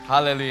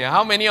Hallelujah.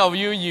 How many of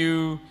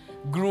you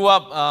grew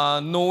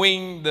up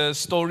knowing the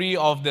story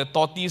of the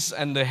tortoise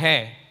and the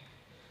hare?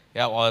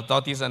 Yeah, or the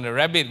tortoise and the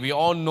rabbit. We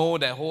all know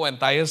that whole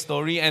entire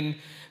story. And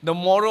the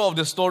moral of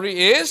the story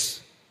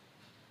is,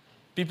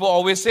 people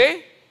always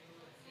say,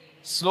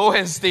 slow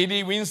and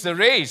steady wins the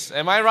race.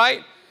 Am I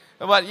right?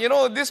 But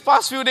this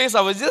past few days, I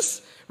was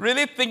just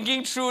really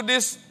thinking through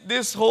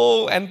this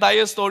whole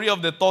entire story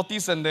of the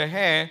tortoise and the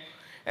hare.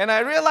 And I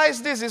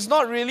realized this is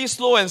not really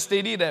slow and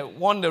steady that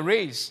won the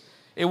race.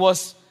 It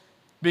was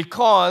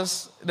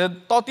because the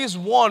tortoise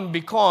won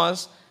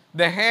because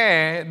the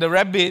hare, the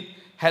rabbit,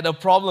 had a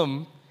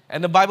problem.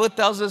 And the Bible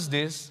tells us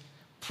this: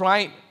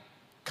 pride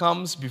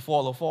comes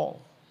before the fall.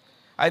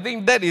 I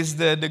think that is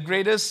the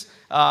greatest,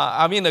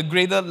 a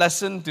greater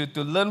lesson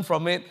to learn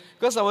from it.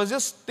 Because I was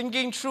just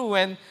thinking through,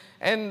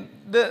 and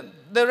the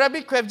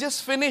rabbit could have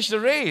just finished the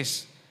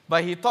race.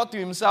 But he thought to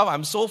himself,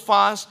 I'm so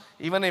fast,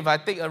 even if I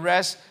take a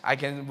rest,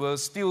 will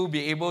still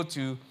be able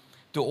to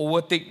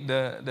overtake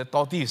the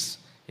tortoise.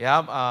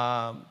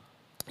 Yeah,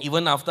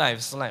 even after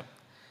I've slept.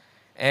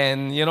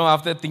 And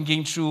after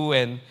thinking through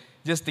and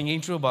just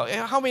thinking through about,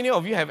 how many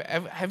of you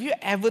have you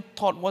ever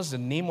thought what's the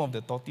name of the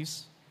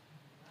tortoise?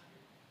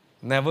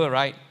 Never,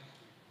 right?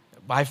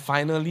 But I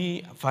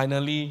finally,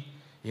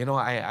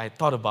 I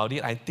thought about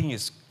it. I think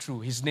it's true.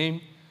 His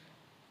name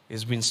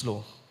is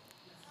Winslow.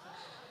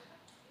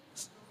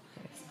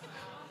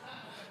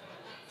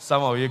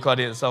 Some of you got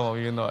it, some of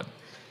you not.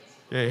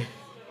 Okay.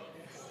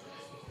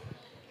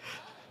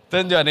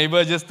 Turn to your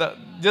neighbor, just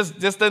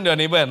turn to your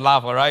neighbor and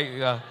laugh, all right?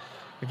 Yeah.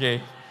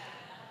 Okay.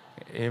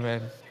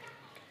 Amen.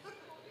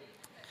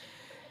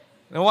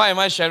 Now, why am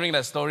I sharing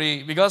that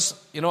story?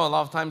 Because, a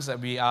lot of times that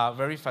we are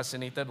very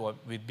fascinated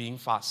with being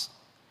fast.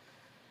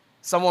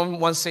 Someone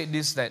once said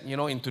this, that,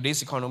 in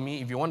today's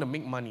economy, if you want to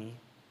make money,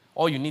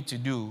 all you need to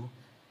do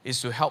is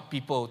to help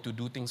people to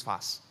do things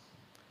fast.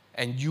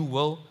 And you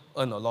will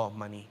earn a lot of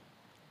money.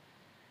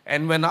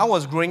 And when I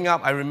was growing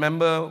up, I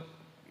remember,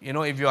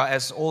 if you are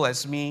as old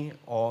as me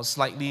or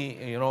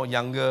slightly,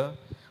 younger,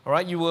 all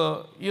right, you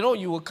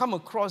will come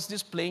across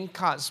these playing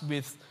cards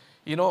with,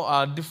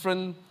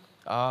 different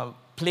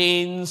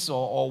planes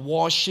or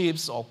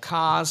warships or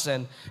cars,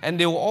 and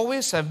they will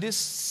always have these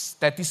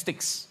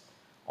statistics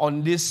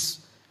on this,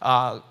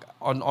 on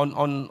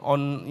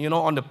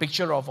the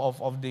picture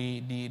of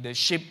the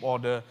ship or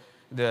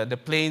the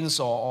planes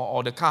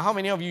or the car. How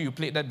many of you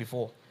played that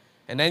before?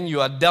 And then you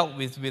are dealt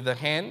with a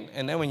hand,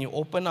 and then when you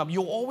open up,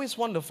 you always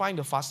want to find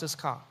the fastest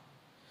car.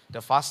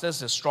 The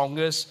fastest, the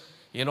strongest,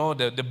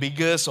 the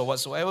biggest or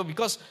whatsoever,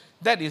 because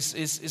that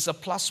is a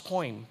plus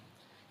point,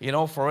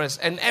 for us.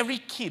 And every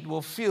kid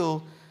will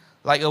feel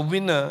like a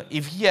winner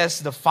if he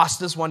has the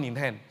fastest one in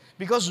hand,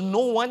 because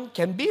no one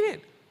can beat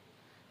it.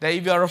 That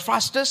if you are the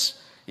fastest,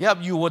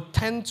 you will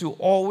tend to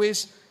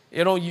always,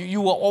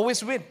 you will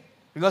always win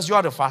because you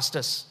are the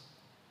fastest.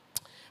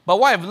 But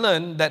what I've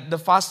learned, that the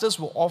fastest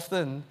will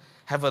often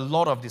have a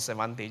lot of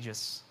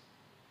disadvantages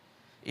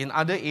in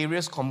other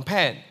areas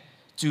compared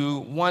to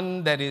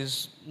one that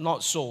is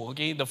not so.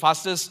 Okay, the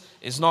fastest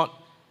is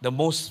not the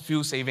most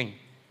fuel saving.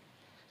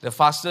 The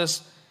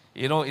fastest,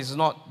 is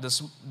not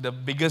the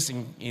biggest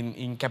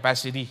in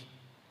capacity.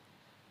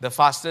 The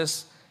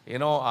fastest, may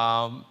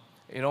not,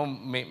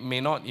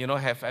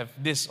 have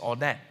this or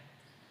that.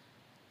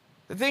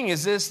 The thing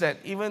is this, that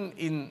even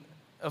in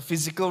a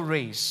physical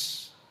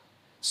race,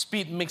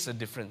 speed makes a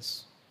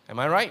difference. Am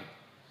I right?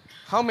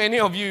 How many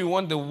of you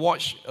want to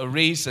watch a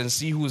race and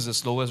see who's the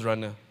slowest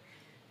runner?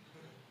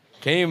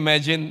 Can you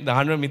imagine the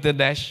 100-meter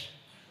dash?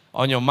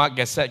 On your mark,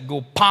 get set,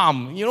 go,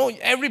 pam!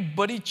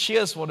 Everybody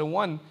cheers for the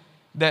one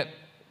that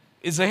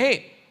is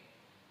ahead.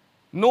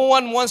 No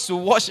one wants to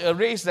watch a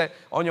race that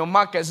on your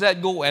mark, get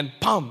set, go, and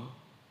pam!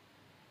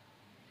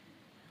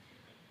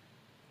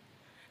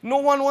 No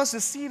one wants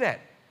to see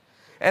that.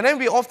 And then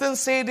we often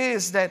say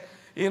this, that,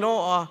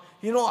 our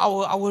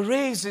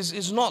race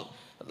is not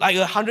like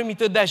a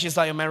 100-meter dash, is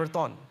like a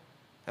marathon.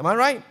 Am I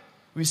right?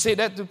 We say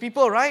that to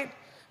people, right?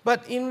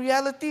 But in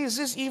reality, is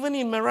this even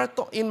in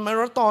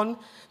marathon,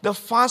 the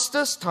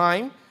fastest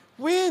time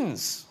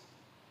wins.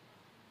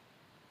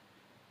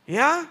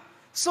 Yeah?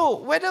 So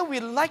whether we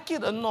like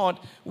it or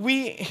not,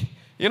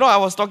 I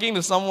was talking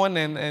to someone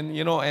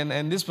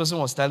and this person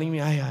was telling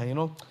me,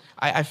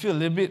 I feel a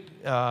little bit,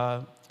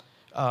 I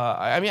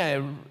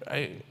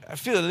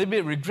feel a little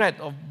bit regret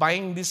of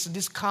buying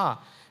this car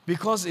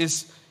because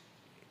it's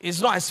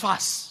not as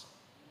fast.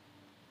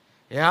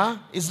 Yeah?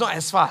 It's not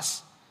as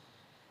fast.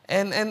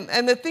 And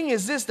the thing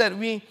is this, that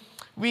we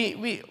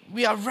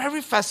are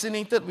very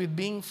fascinated with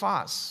being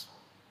fast.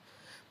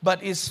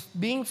 But is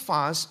being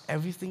fast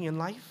everything in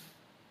life?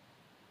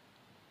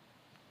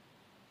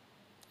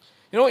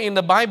 In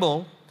the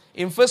Bible,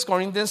 in 1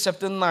 Corinthians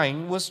chapter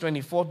 9, verse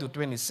 24 to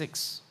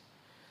 26,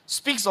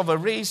 speaks of a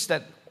race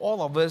that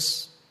all of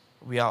us,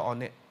 we are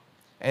on it.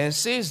 And it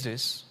says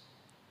this: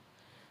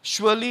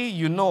 surely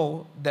you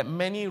know that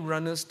many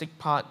runners take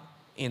part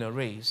in a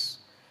race,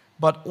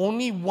 but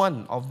only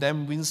one of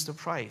them wins the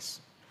prize.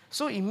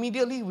 So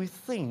immediately we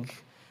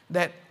think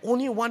that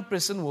only one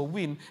person will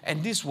win,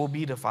 and this will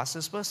be the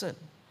fastest person.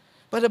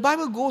 But the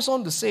Bible goes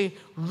on to say,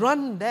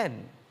 run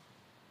then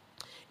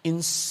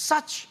in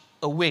such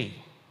a way.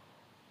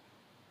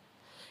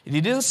 It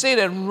didn't say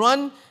that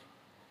run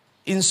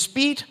in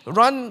speed,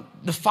 run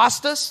the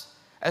fastest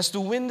as to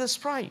win this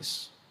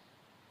prize.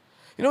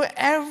 You know,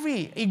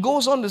 it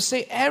goes on to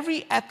say,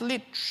 every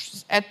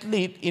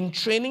athlete in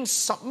training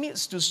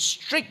submits to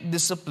strict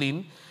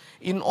discipline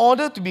in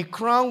order to be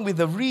crowned with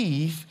a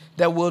wreath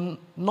that will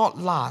not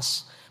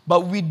last.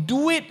 But we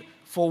do it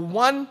for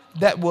one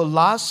that will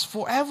last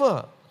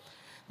forever.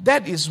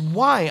 That is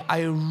why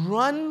I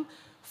run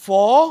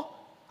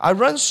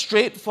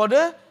straight for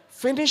the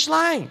finish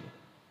line.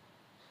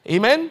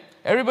 Amen?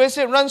 Everybody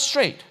say, run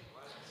straight.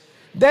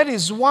 That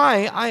is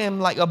why I am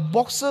like a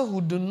boxer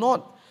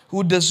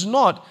who does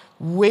not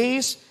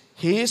waste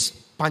his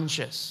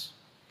punches.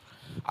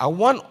 I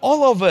want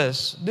all of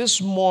us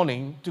this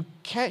morning to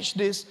catch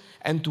this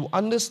and to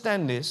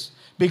understand this,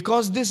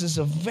 because this is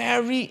a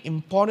very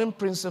important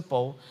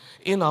principle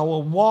in our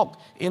walk,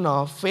 in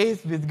our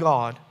faith with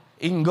God,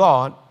 in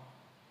God.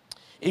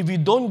 If we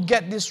don't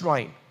get this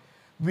right,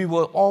 we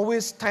will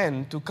always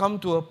tend to come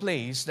to a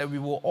place that we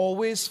will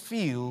always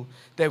feel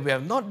that we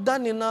have not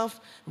done enough,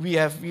 we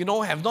have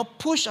not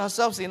pushed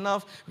ourselves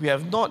enough, we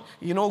have not,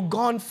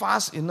 gone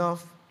fast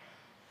enough.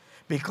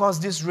 Because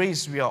this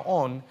race we are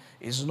on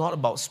is not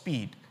about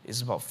speed,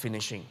 it's about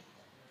finishing.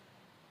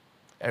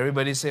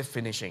 Everybody say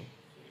finishing.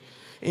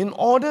 In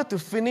order to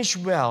finish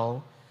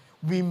well,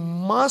 we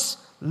must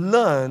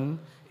learn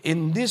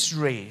in this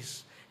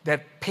race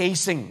that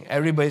pacing,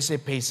 everybody say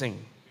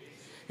pacing,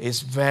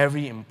 is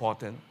very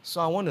important.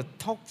 So I want to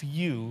talk to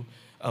you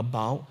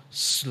about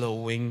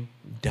slowing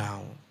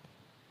down.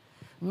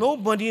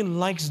 Nobody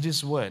likes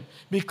this word,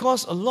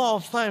 because a lot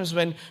of times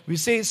when we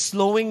say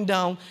slowing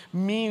down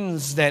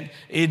means that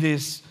it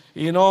is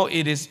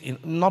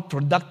not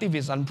productive,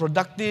 it's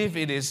unproductive,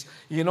 it is,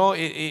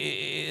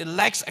 it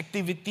lacks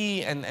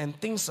activity and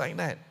things like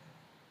that.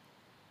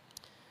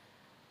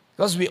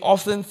 Because we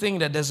often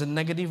think that there's a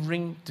negative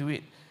ring to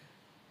it.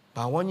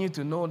 But I want you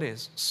to know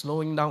this,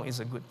 slowing down is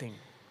a good thing.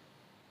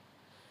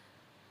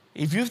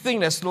 If you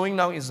think that slowing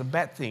down is a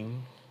bad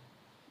thing,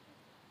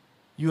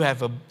 you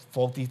have a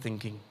faulty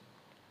thinking.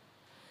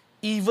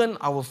 Even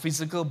our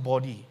physical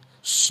body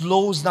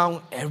slows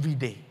down every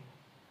day.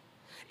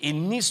 It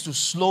needs to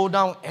slow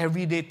down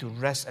every day to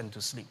rest and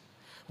to sleep.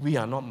 We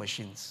are not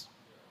machines.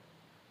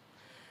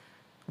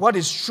 What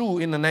is true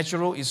in the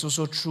natural is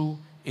also true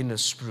in the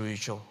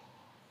spiritual.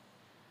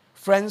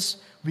 Friends,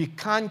 we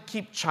can't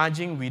keep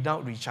charging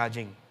without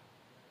recharging.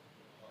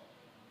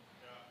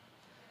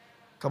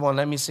 Come on,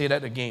 let me say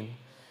that again.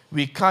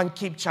 We can't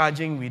keep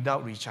charging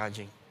without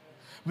recharging.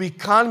 We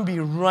can't be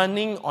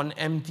running on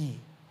empty.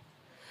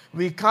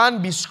 We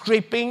can't be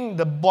scraping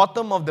the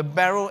bottom of the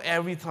barrel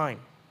every time.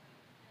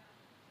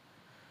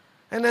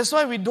 And that's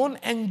why we don't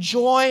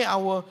enjoy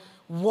our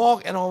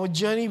walk and our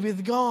journey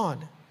with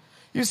God.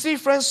 You see,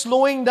 friends,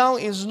 slowing down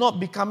is not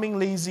becoming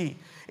lazy.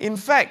 In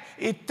fact,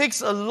 it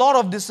takes a lot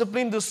of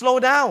discipline to slow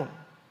down.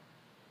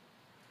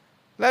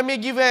 Let me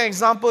give you an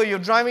example. You're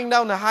driving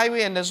down the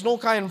highway and there's no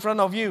car in front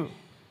of you.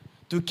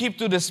 To keep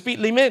to the speed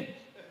limit,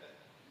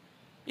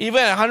 even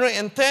at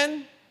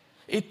 110,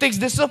 it takes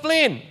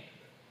discipline.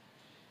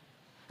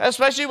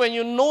 Especially when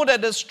you know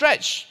that the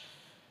stretch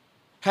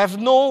have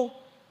no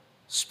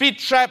speed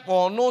trap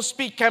or no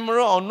speed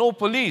camera or no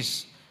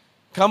police.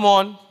 Come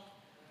on.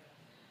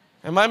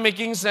 Am I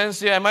making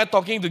sense here? Am I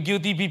talking to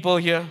guilty people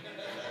here?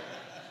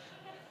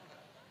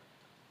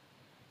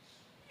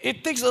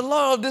 It takes a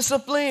lot of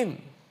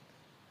discipline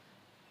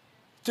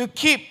to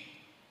keep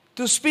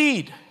to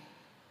speed.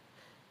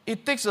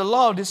 It takes a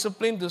lot of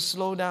discipline to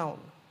slow down.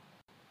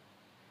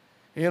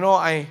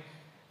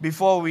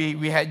 Before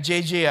we had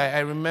JJ, I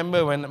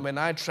remember when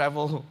I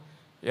traveled,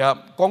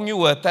 Kong Yu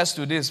will attest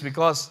to this,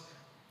 because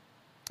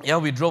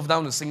we drove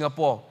down to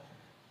Singapore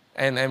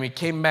and we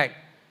came back.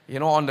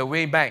 On the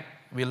way back,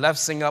 we left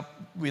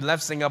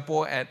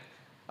Singapore at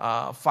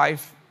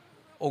 5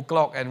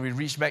 o'clock and we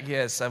reached back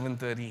here at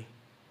 7:30.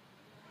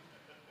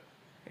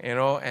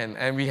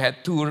 And we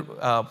had 2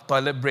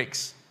 toilet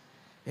breaks.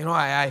 It's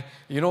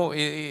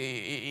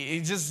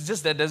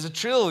just that there's a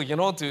thrill,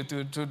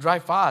 to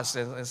drive fast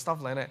and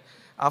stuff like that.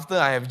 After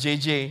I have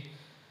JJ,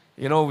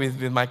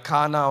 with my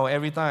car now,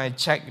 every time I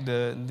check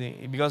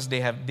because they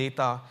have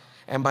data,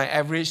 and my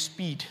average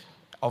speed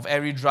of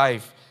every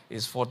drive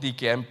is 40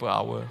 km per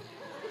hour.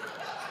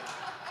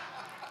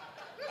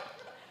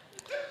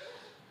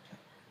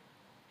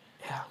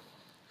 Yeah.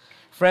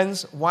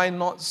 Friends, why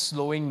not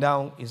slowing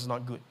down is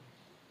not good?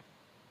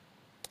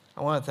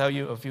 I want to tell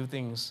you a few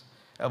things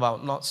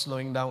about not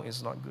slowing down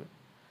is not good.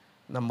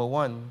 Number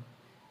one,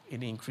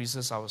 it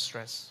increases our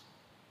stress.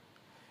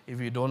 If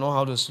you don't know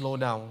how to slow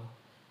down,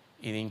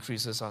 it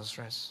increases our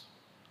stress.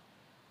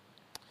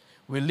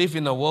 We live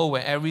in a world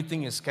where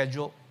everything is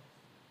scheduled.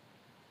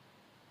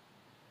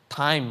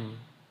 Time,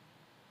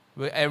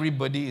 where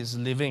everybody is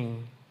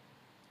living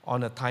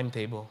on a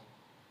timetable.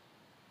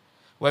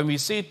 When we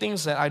say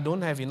things that I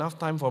don't have enough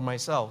time for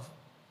myself,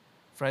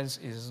 friends,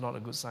 it is not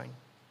a good sign.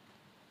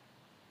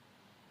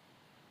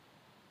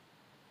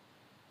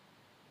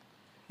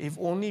 If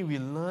only we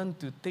learn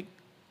to take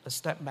a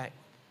step back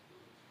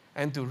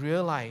and to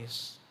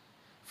realize,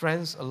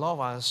 friends, a lot of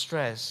our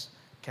stress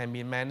can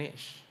be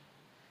managed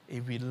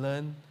if we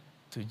learn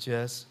to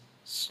just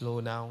slow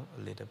down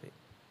a little bit.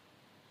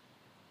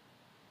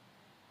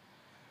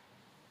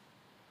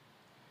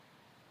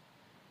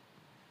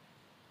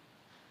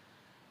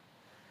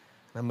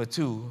 Number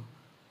 2,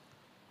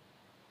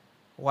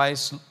 why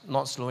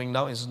not slowing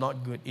down is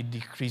not good. It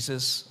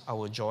decreases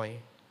our joy.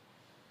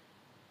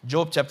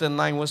 Job chapter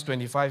 9 verse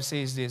 25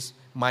 says this,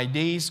 my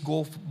days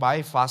go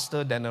by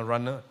faster than a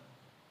runner.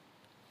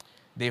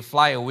 They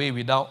fly away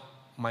without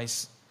my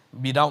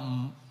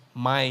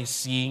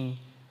seeing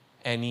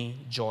any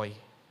joy.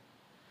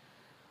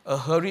 A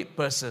hurried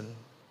person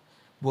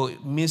will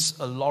miss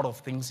a lot of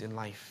things in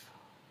life.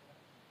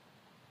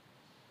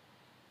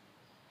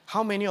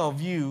 How many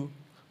of you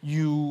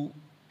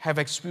have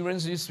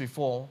experienced this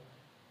before,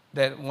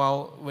 that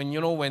when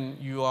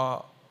you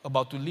are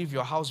about to leave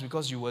your house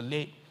because you were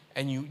late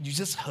and you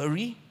just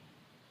hurry,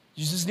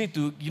 you just need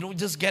to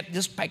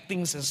just pack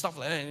things and stuff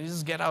like that and you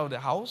just get out of the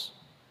house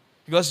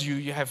because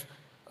you have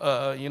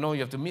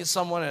to meet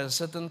someone at a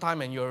certain time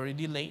and you're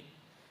already late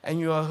and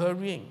you are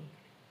hurrying,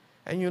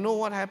 and you know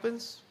what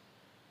happens?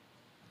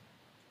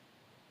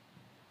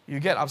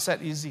 You get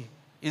upset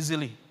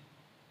easily.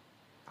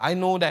 I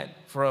know that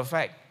for a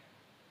fact.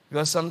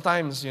 Because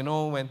sometimes,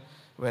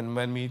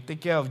 when we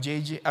take care of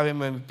JJ,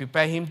 when we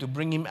prepare him to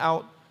bring him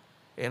out,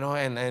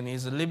 and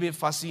he's a little bit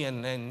fussy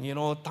and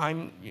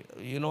time,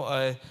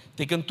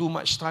 taken too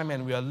much time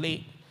and we are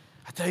late.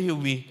 I tell you,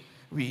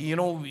 we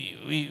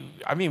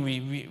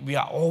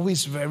are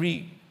always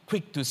very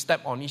quick to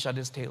step on each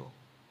other's tail.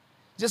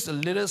 Just a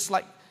little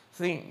slight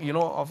thing,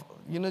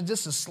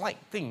 just a slight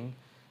thing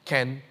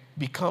can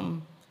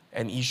become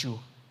an issue.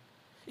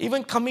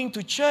 Even coming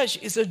to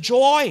church is a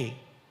joy.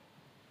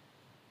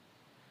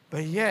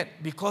 But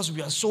yet, because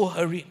we are so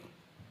hurried,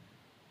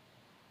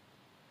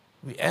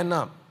 we end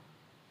up,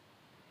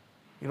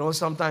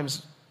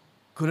 sometimes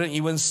couldn't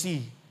even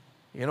see,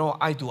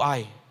 eye to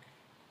eye,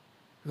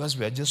 because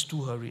we are just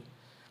too hurried.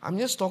 I'm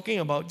just talking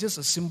about just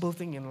a simple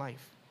thing in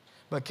life.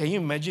 But can you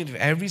imagine if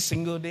every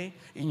single day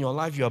in your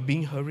life you are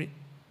being hurried?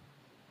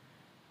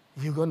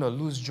 You're going to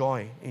lose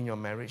joy in your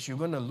marriage. You're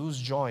going to lose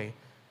joy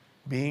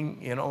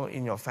being,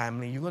 in your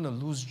family. You're going to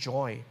lose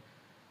joy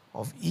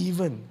of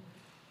even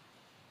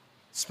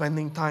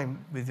spending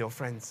time with your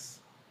friends.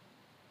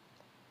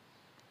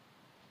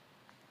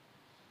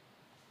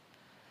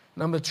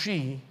 Number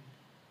 3,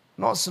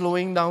 not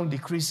slowing down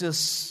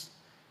decreases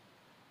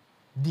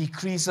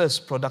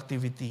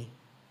productivity.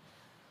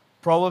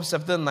 Proverbs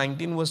chapter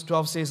 19 verse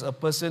 12 says, a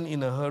person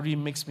in a hurry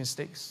makes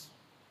mistakes.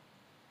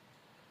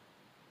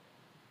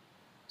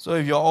 So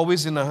if you're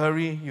always in a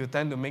hurry, you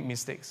tend to make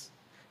mistakes.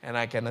 And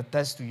I can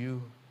attest to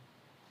you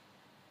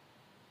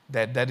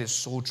that is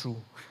so true.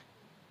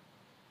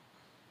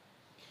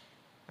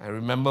 I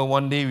remember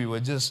one day we were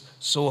just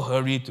so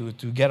hurried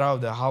to get out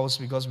of the house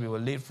because we were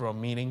late for a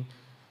meeting.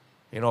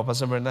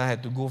 Pastor Brenda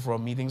had to go for a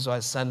meeting, so I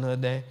sent her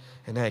there.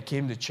 And then I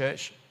came to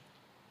church.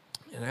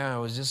 And then I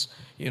was just,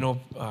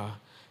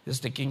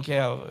 just taking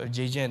care of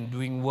JJ and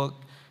doing work.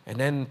 And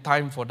then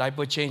time for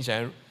diaper change.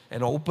 And I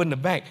opened the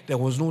bag. There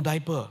was no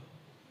diaper.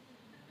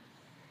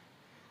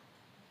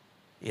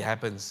 It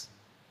happens.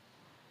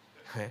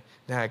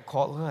 Then I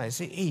called her. I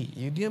said, hey,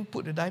 you didn't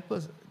put the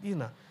diapers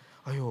in.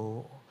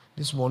 Ayo,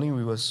 this morning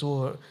we were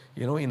so,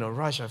 in a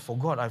rush. I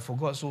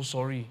forgot, so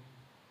sorry.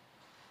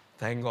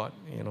 Thank God,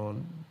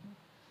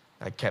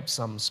 I kept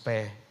some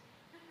spare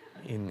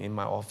in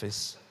my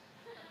office.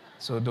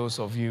 So those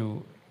of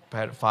you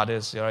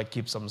fathers,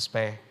 keep some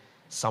spare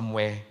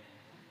somewhere.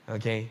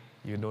 Okay?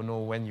 You don't know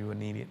when you will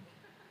need it.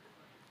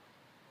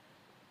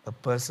 A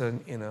person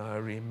in a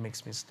hurry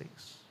makes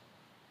mistakes.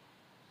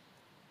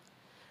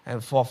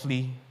 And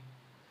fourthly,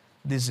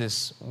 this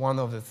is one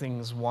of the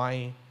things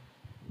why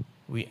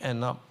we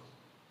end up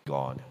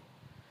God.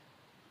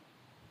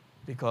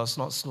 Because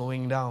not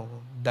slowing down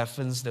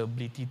deafens the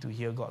ability to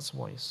hear God's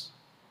voice.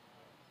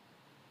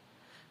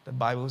 The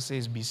Bible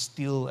says, be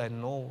still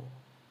and know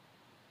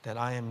that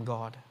I am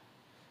God.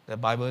 The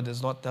Bible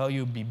does not tell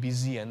you, be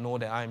busy and know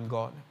that I am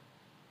God.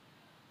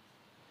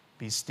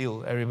 Be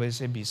still. Everybody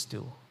say, be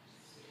still.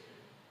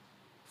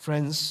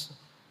 Friends,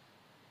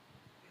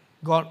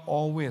 God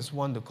always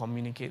wants to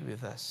communicate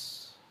with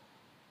us.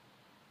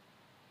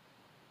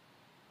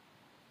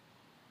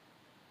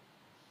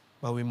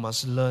 But we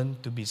must learn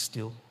to be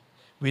still.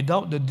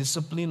 Without the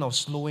discipline of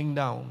slowing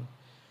down,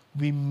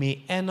 we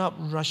may end up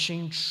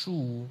rushing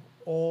through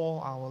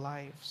all our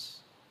lives,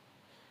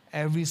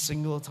 every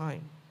single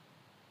time.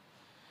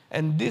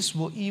 And this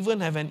will even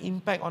have an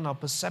impact on our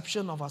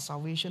perception of our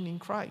salvation in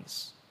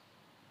Christ.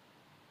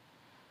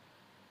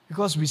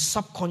 Because we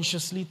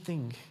subconsciously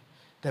think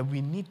that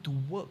we need to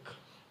work.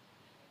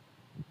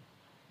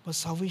 But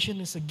salvation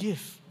is a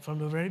gift from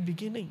the very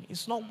beginning.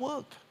 It's not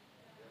work.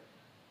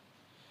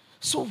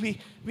 So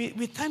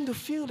we tend to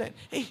feel that,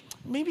 hey,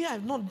 maybe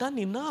I've not done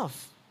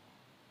enough.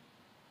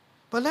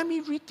 But let me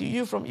read to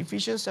you from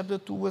Ephesians chapter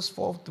 2, verse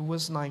 4 to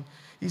verse 9.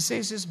 He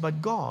says this,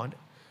 but God,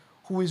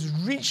 who is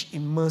rich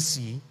in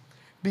mercy,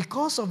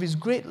 because of his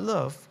great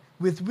love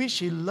with which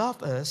he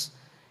loved us,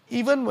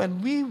 even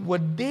when we were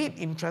dead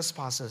in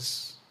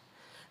trespasses,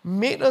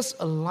 made us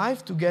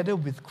alive together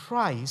with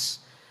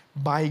Christ.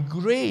 By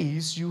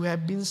grace you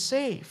have been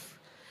saved,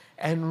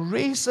 and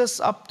raised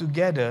us up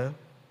together,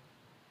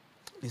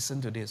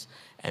 listen to this,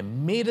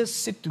 and made us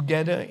sit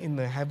together in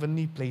the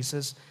heavenly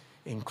places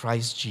in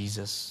Christ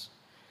Jesus,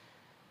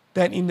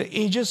 that in the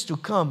ages to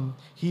come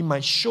he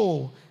might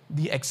show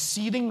the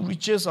exceeding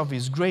riches of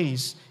his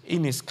grace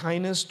in his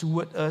kindness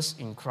toward us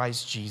in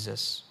Christ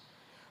Jesus.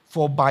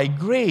 For by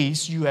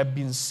grace you have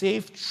been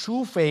saved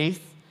through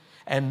faith,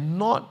 and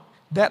not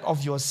that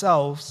of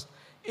yourselves.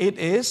 It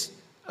is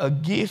a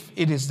gift,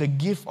 it is the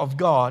gift of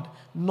God,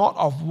 not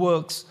of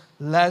works,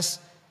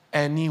 lest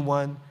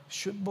anyone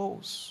should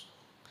boast.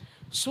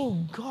 So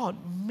God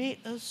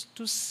made us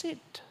to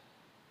sit.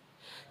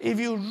 If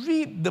you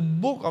read the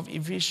book of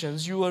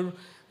Ephesians, you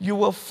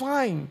will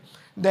find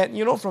that,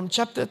 from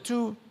chapter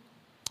 2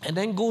 and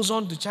then goes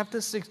on to chapter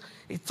 6,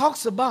 it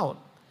talks about,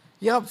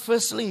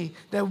 firstly,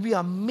 that we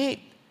are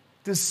made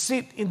to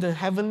sit in the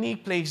heavenly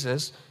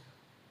places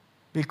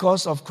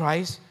because of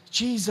Christ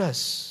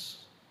Jesus.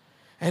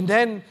 And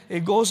then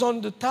it goes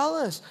on to tell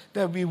us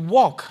that we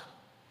walk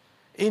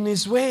in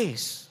his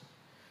ways.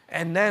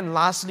 And then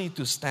lastly,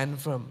 to stand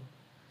firm.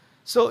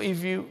 So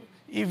if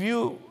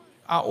you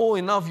are old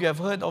enough, you have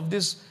heard of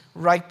this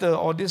writer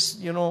or this,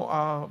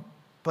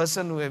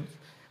 person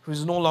who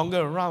is no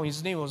longer around.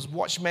 His name was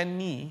Watchman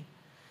Nee.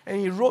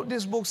 And he wrote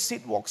this book,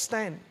 Sit, Walk,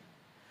 Stand.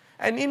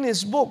 And in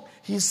his book,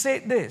 he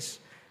said this.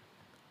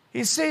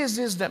 He says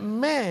this, that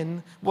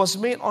man was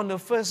made on the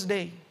first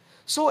day.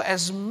 So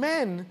as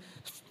man,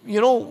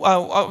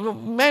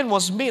 man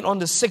was made on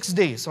the sixth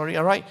day. All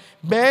right?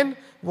 Man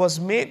was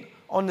made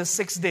on the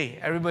sixth day.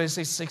 Everybody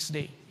say sixth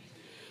day.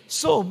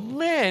 So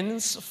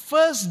man's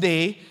first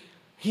day,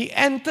 he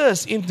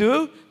enters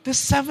into the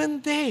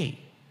seventh day.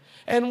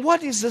 And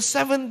what is the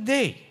seventh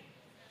day?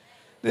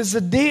 There's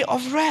a day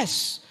of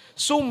rest.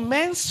 So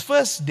man's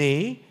first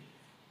day,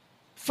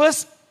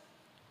 first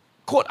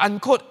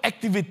quote-unquote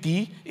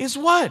activity is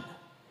what?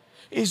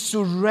 Is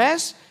to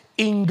rest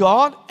in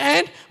God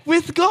and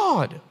with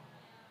God.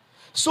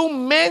 So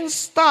man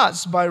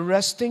starts by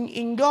resting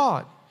in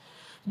God.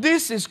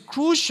 This is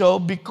crucial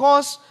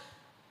because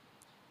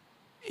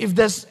if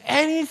there's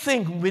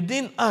anything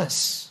within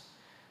us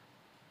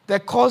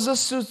that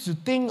causes us to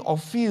think or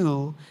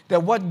feel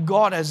that what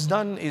God has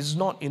done is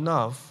not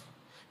enough,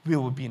 we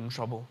will be in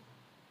trouble.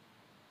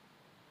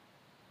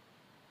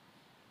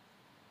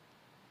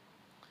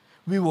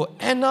 We will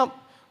end up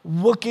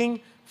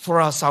working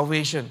for our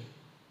salvation.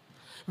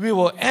 We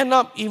will end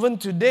up, even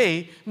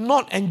today,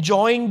 not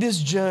enjoying this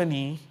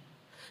journey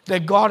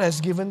that God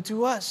has given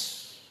to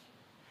us.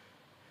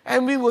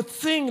 And we will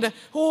think that,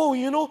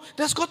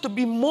 there's got to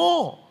be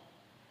more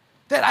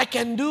that I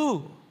can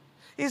do.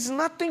 It's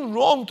nothing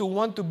wrong to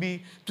want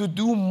to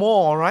do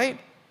more, right?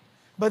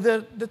 But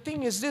the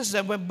thing is this,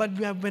 that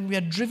when we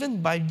are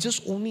driven by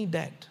just only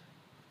that,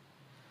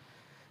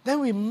 then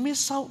we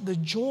miss out the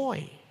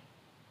joy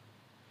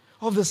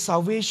of the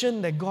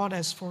salvation that God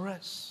has for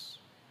us.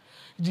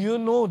 Do you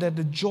know that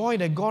the joy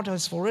that God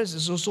has for us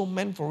is also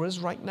meant for us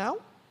right now,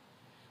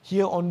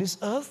 here on this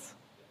earth?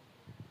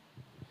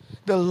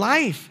 The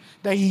life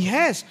that he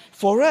has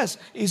for us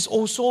is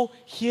also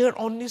here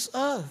on this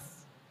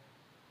earth.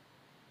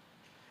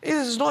 It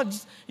is not,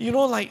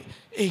 like,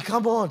 hey,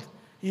 come on,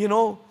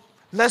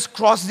 let's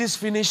cross this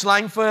finish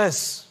line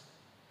first.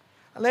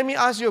 Let me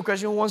ask you a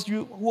question.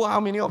 How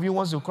many of you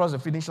wants to cross the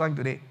finish line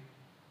today?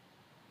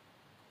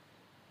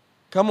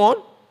 Come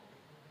on.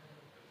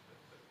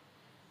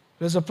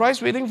 There's a prize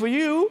waiting for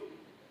you.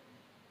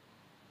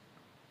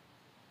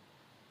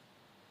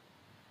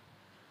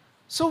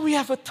 So we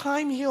have a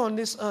time here on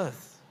this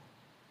earth.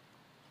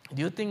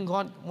 Do you think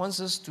God wants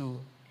us to,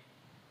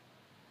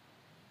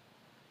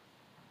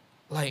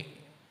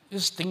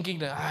 just thinking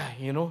that,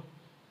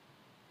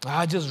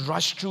 just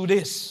rush through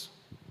this?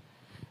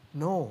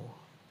 No.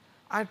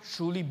 I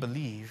truly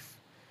believe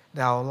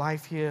that our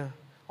life here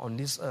on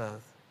this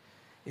earth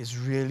is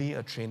really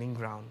a training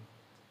ground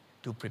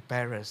to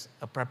prepare us,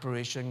 a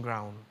preparation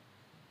ground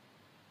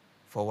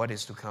for what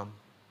is to come.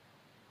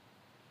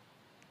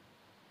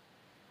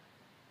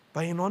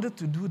 But in order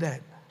to do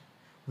that,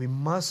 we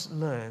must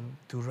learn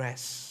to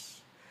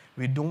rest.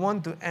 We don't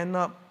want to end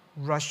up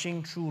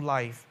rushing through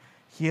life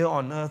here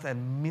on earth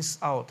and miss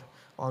out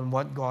on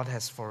what God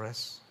has for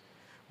us.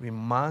 We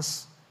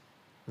must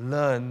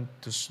learn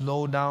to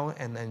slow down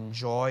and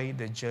enjoy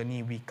the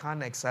journey. We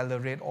can't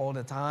accelerate all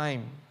the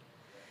time.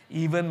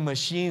 Even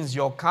machines,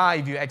 your car,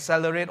 if you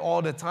accelerate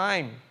all the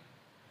time,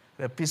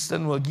 the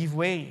piston will give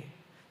way,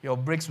 your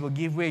brakes will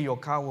give way, your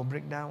car will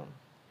break down.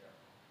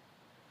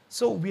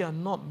 So we are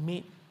not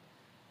made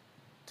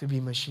to be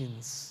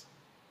machines.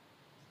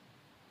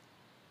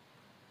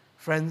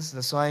 Friends,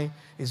 that's why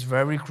it's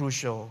very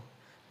crucial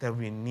that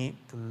we need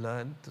to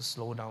learn to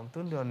slow down.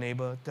 Turn to your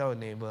neighbor, tell your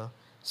neighbor,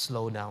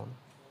 slow down.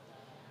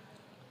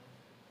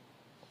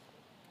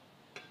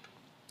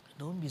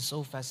 Don't be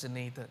so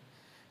fascinated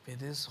with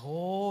this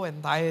whole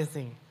entire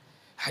thing.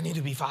 I need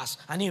to be fast.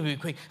 I need to be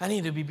quick. I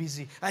need to be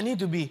busy. I need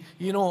to be,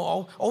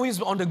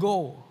 always on the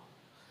go.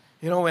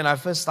 When I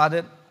first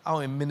started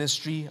out in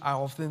ministry, I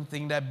often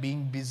think that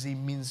being busy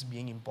means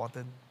being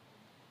important.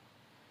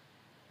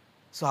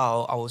 So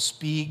I will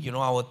speak,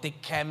 I will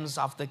take camps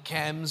after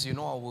camps, I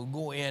will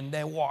go here and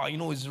there. Wow,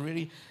 it's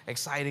really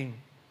exciting.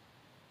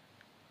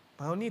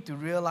 But I need to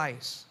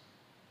realize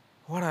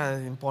what are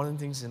the important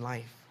things in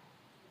life.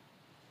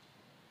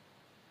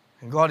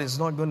 And God is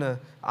not going to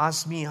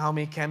ask me how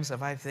many camps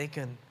have I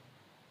taken.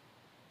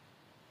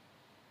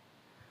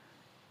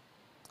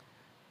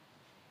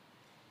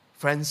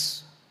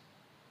 Friends,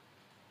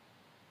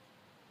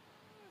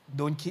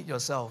 don't kid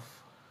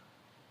yourself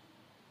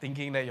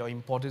thinking that your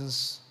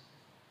importance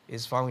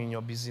is found in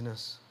your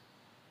busyness.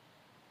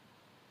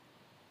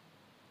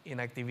 In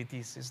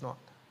activities, it's not.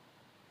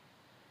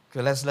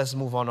 Okay, let's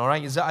move on, all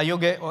right? Are you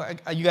okay?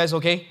 Are you guys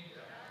okay?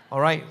 All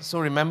right, so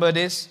remember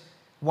this.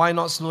 Why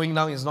not slowing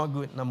down is not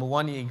good. Number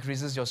one, it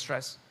increases your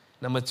stress.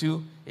 Number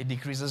two, it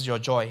decreases your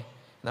joy.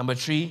 Number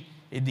three,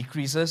 it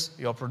decreases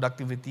your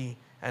productivity.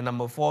 And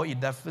number four,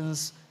 it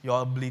deafens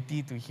your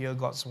ability to hear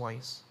God's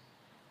voice.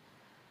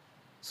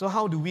 So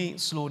how do we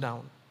slow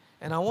down?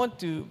 And I want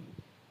to,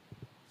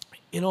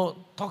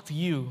 talk to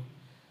you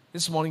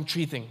this morning,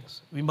 three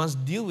things. We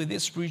must deal with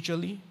it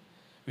spiritually,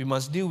 we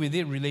must deal with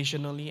it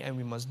relationally, and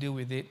we must deal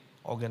with it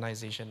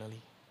organizationally.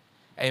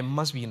 And it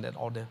must be in that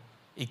order.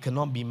 It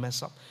cannot be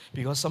messed up.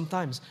 Because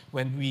sometimes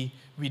when we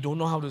don't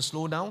know how to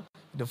slow down,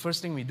 the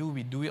first thing we do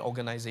it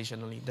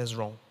organizationally. That's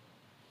wrong.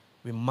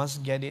 We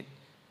must get it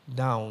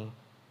down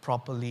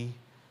properly,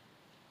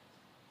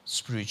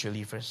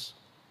 spiritually first.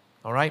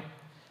 All right?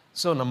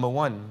 So number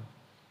one,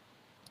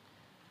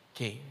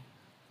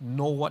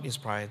 know what is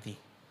priority.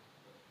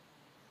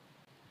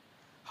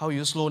 How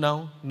you slow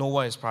down? Know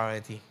what is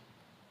priority.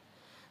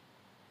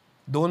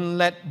 Don't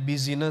let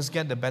busyness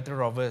get the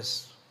better of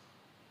us,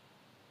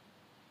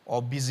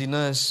 or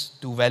busyness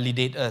to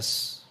validate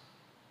us.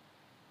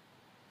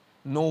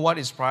 Know what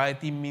is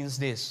priority means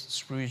this.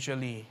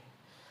 Spiritually,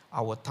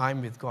 our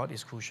time with God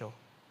is crucial.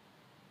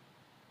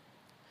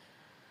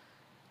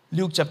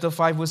 Luke chapter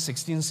 5 verse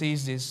 16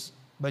 says this,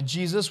 but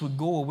Jesus would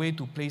go away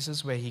to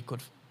places where he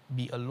could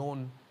be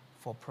alone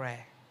for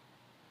prayer.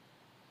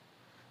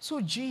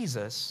 So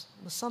Jesus,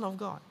 the Son of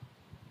God,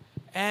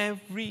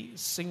 every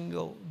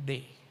single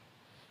day,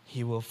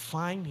 he will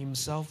find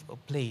himself a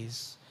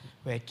place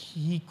where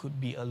he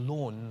could be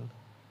alone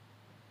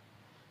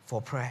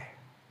for prayer.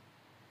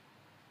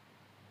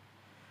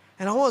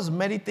 And I was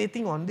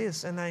meditating on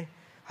this, and I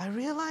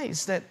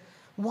realized that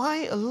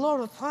why a lot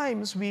of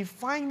times we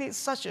find it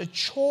such a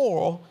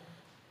chore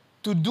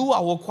to do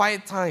our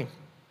quiet time.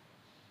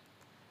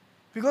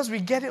 Because we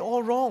get it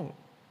all wrong.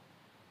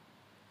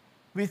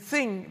 We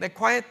think that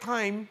quiet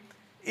time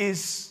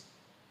is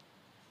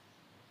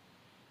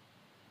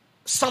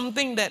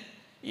something that,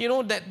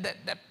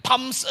 that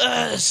pumps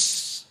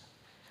us.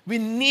 We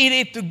need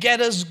it to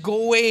get us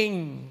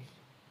going.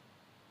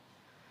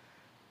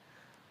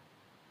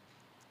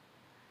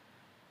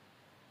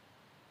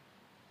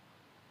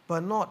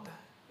 But not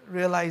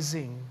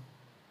realizing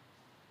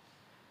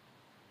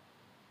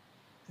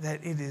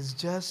that it is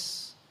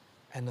just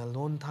an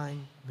alone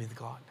time with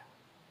God.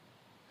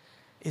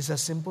 It's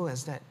as simple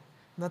as that.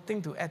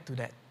 Nothing to add to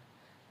that.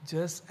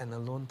 Just an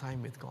alone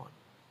time with God.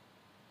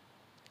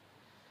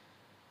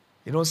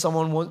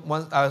 Someone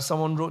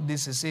wrote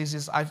this. It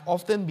says, I've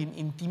often been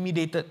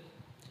intimidated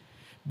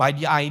by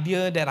the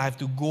idea that I have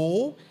to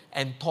go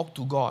and talk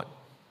to God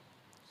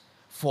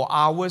for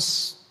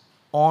hours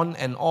on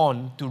and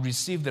on to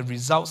receive the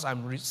results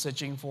I'm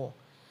searching for.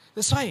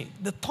 That's why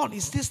the thought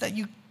is this, that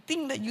you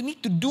think that you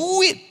need to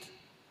do it.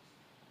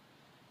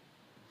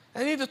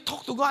 I need to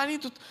talk to God. I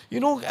need to,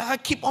 I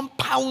keep on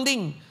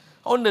pounding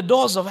on the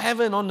doors of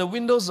heaven, on the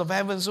windows of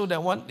heaven, so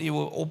that one day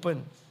will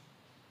open.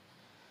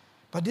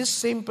 But this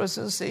same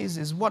person says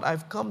is what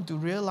I've come to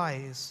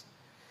realize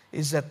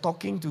is that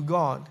talking to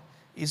God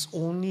is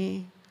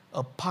only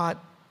a part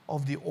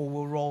of the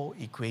overall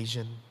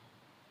equation.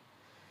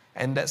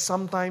 And that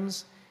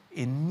sometimes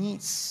it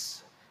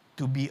needs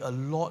to be a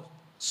lot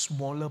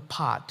smaller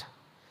part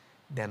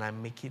than I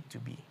make it to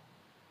be.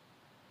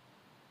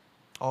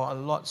 Or a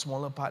lot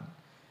smaller part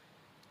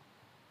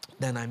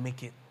than I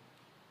make it.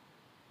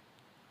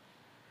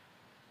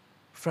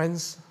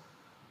 Friends,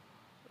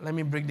 let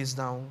me break this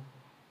down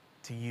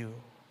to you.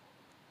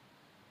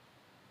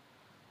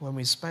 When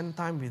we spend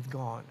time with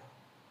God,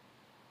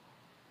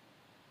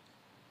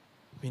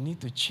 we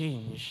need to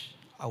change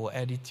our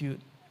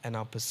attitude and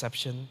our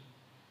perception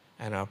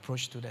and our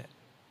approach to that.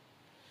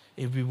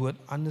 If we would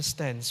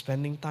understand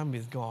spending time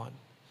with God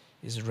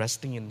is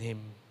resting in Him,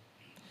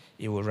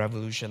 it will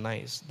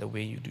revolutionize the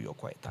way you do your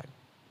quiet time.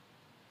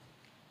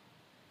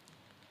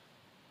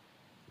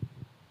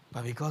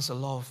 But because a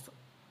lot of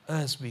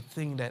us, we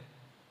think that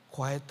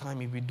quiet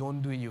time, if we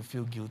don't do it, you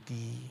feel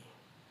guilty.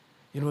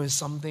 It's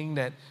something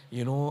that,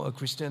 a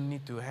Christian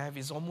need to have.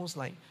 It's almost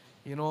like,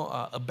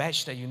 a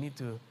badge that you need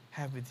to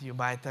have with you.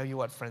 But I tell you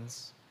what,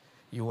 friends,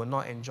 you will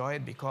not enjoy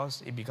it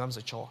because it becomes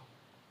a chore.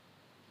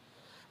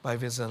 But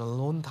if it's an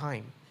alone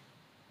time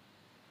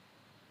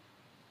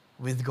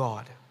with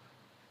God,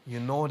 you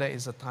know that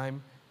it's a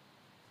time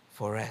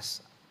for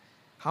rest.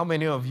 How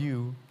many of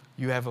you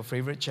have a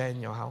favorite chair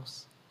in your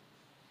house?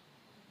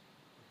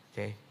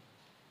 Okay.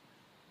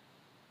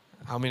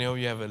 How many of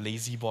you have a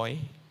lazy boy?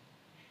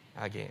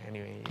 Okay,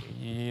 anyway,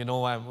 you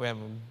know where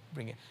I'm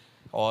bringing,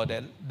 or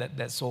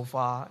that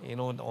sofa,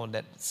 or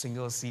that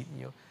single seat.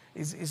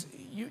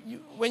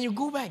 When you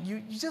go back,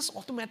 you just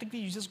automatically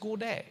you just go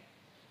there,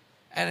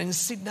 and then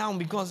sit down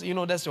because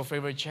that's your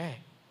favorite chair.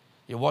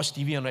 You watch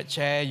TV on that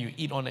chair, you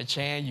eat on that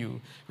chair,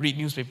 you read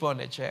newspaper on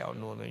that chair.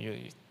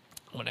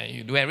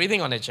 You do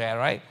everything on that chair,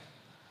 right?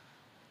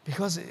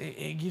 Because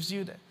it gives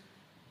you that.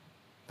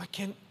 But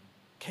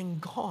can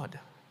God,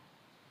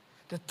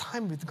 the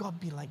time with God,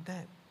 be like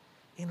that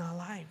in our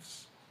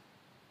lives?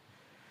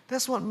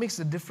 That's what makes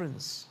the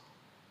difference.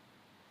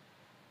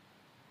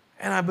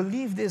 And I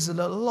believe there's a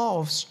lot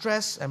of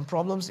stress and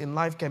problems in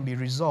life can be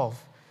resolved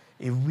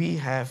if we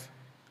have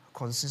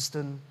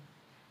consistent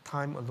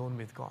time alone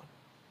with God.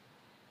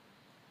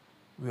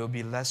 We'll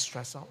be less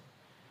stressed out.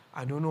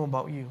 I don't know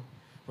about you.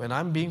 When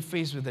I'm being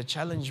faced with a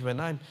challenge, when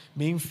I'm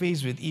being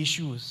faced with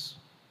issues,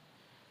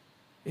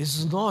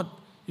 it's not,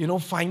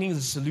 finding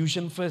the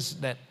solution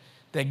first that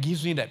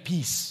gives me that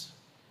peace.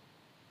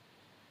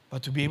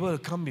 But to be able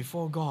to come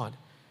before God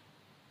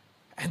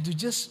and to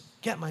just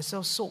get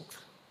myself soaked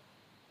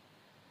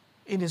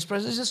in His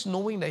presence, just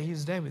knowing that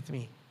He's there with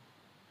me.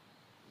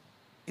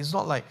 It's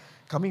not like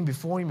coming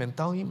before Him and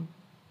tell Him,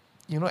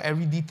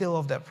 every detail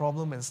of that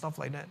problem and stuff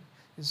like that.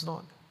 It's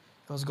not,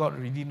 because God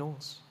already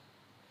knows.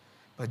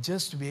 But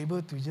just to be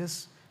able to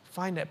just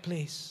find that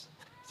place,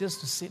 just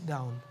to sit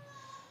down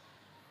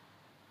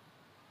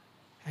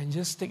and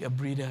just take a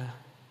breather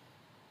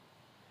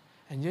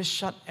and just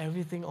shut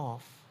everything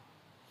off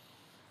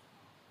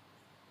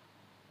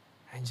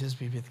and just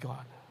be with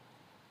God.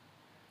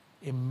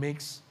 It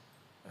makes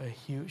a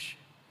huge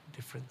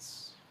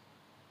difference.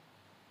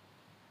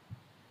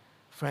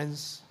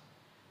 Friends,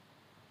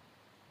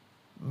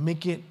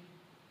 make it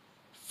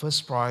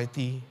first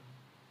priority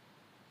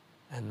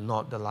and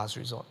not the last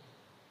resort.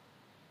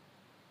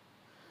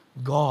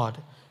 God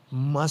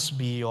must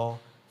be your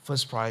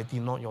first priority,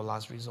 not your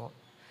last resort.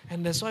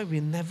 And that's why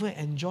we never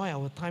enjoy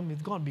our time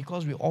with God,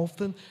 because we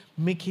often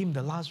make Him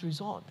the last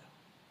resort.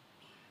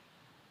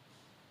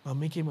 But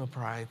make Him a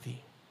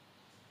priority.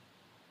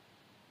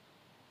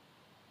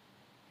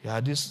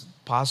 This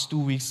past 2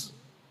 weeks,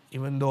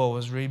 even though I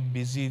was really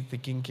busy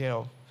taking care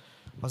of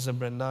Pastor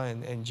Brenda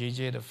and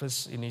JJ, the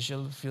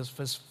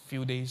first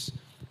few days,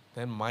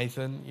 then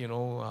Mython,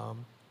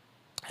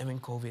 having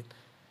COVID.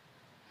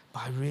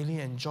 But I really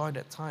enjoyed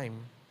that time.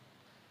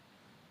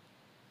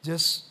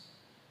 Just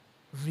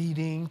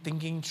reading,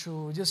 thinking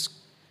through, just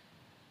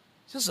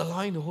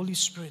allowing the Holy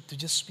Spirit to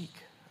just speak.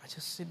 I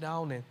just sit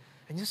down and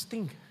just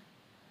think.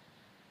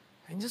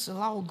 And just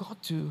allow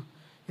God to,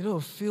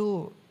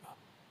 fill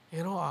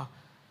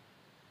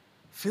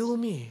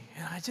me.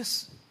 And I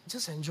just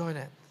enjoy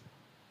that.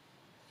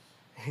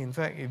 In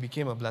fact, it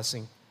became a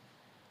blessing.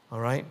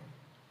 All right?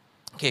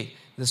 Okay,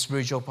 the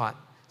spiritual part.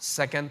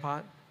 Second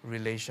part,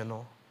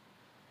 relational.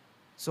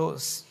 So,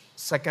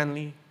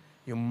 secondly,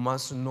 you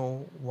must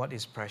know what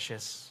is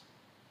precious.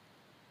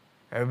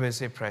 Everybody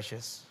say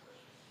precious.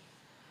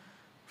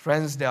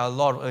 Friends, there are a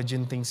lot of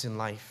urgent things in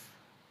life,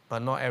 but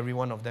not every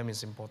one of them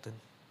is important.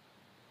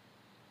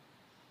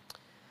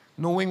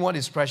 Knowing what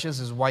is precious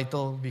is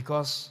vital,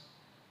 because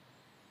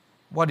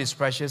what is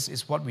precious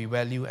is what we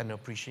value and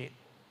appreciate.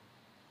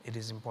 It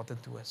is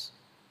important to us.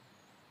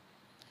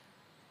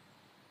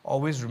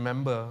 Always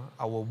remember,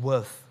 our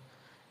worth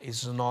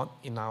is not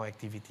in our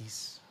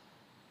activities.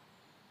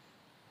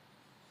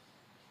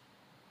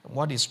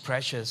 What is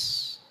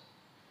precious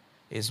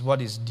is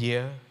what is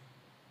dear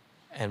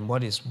and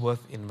what is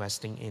worth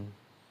investing in.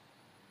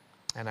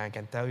 And I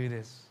can tell you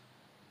this,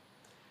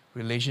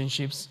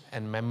 relationships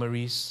and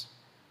memories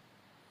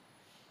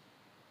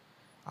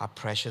are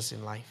precious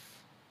in life.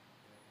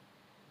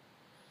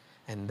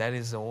 And that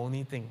is the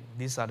only thing,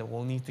 these are the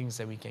only things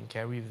that we can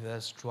carry with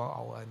us throughout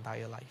our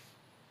entire life.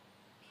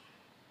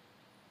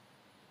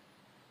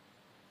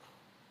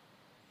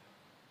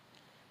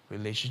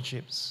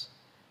 Relationships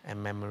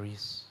and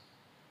memories.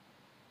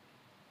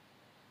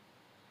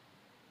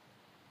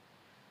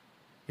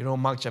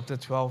 Mark chapter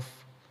 12,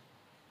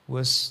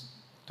 verse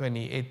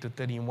 28 to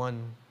 31.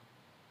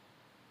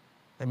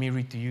 Let me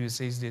read to you. It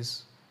says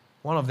this.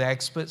 One of the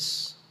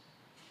experts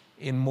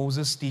in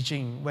Moses'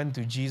 teaching went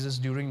to Jesus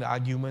during the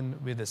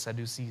argument with the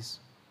Sadducees.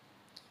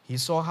 He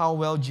saw how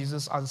well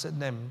Jesus answered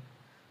them,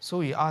 so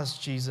he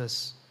asked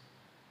Jesus,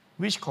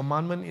 "Which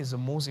commandment is the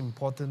most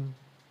important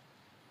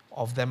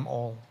of them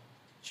all?"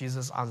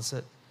 Jesus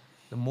answered,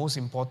 "The most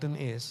important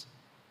is,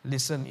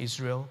 'Listen,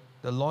 Israel,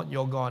 the Lord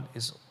your God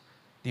is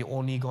the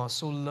only God.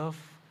 So love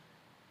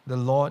the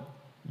Lord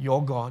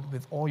your God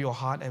with all your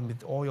heart and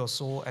with all your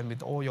soul and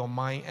with all your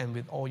mind and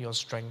with all your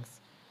strength.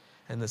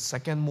 And the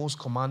second most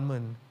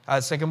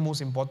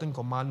important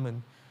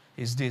commandment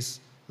is this: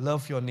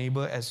 love your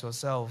neighbor as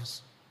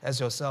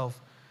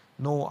yourself.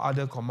 No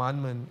other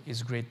commandment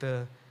is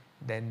greater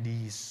than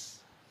these.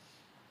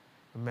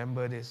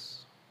 Remember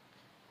this.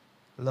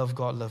 Love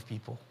God, love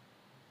people.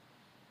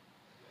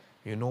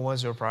 You know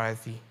what's your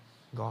priority?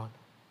 God.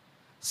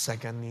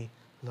 Secondly,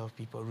 love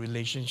people.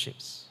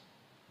 Relationships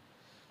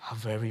are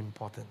very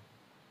important.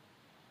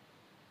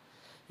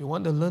 You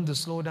want to learn to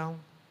slow down?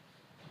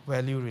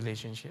 Value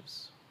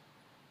relationships.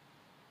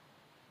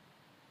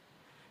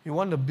 You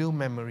want to build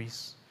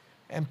memories.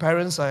 And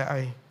parents,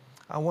 I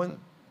want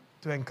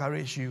to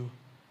encourage you.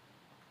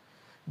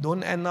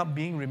 Don't end up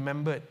being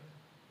remembered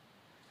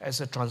as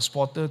a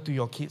transporter to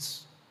your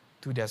kids,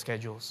 to their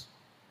schedules.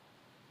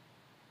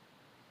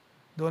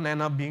 Don't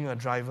end up being a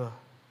driver.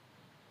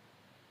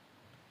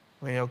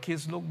 When your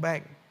kids look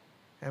back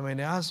and when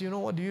they ask,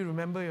 what do you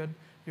remember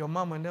your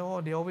mom and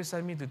dad? They always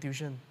send me to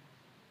tuition.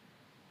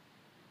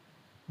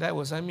 Dad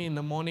will send me in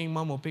the morning,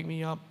 mom will pick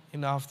me up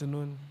in the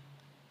afternoon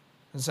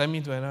and send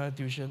me to another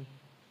tuition.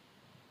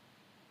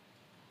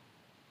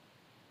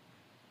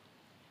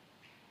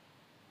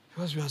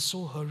 Because we are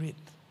so hurried.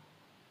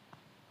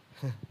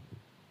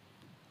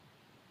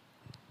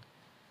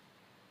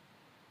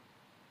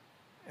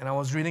 And I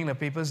was reading the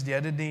papers the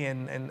other day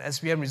and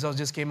SPM results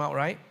just came out,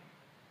 right?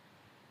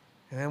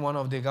 And then one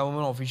of the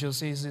government officials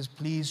says,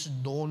 please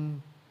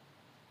don't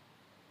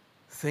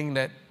think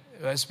that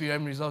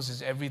SPM results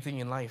is everything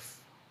in life.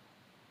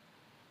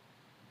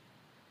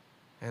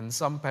 And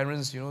some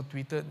parents,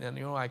 tweeted, and,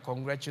 I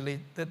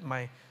congratulated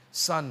my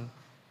son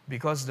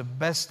because the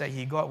best that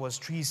he got was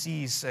 3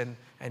 C's and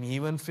he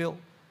even failed,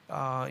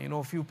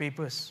 a few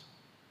papers.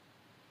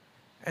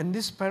 And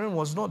this parent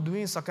was not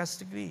doing it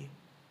sarcastically.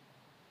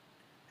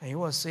 And he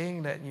was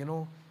saying that,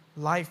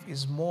 life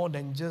is more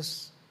than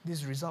just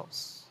these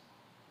results.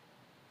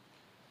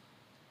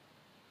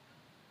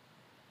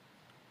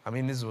 I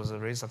mean, this was a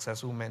very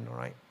successful man,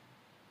 right,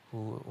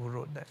 who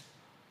wrote that.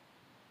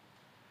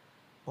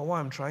 But what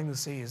I'm trying to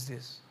say is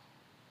this: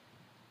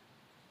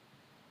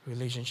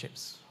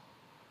 relationships,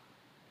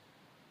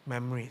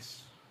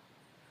 memories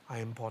are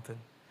important.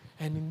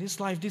 And in this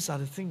life, these are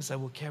the things that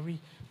will carry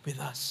with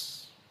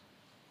us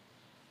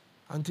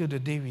until the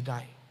day we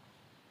die.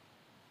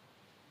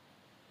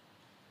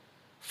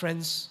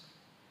 Friends,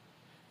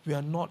 we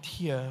are not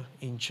here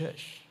in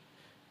church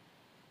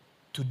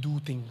to do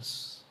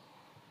things.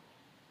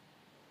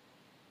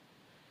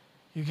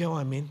 You get what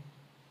I mean?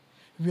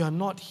 We are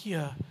not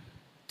here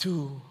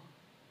to,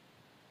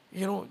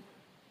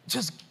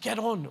 just get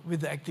on with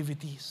the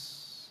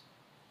activities.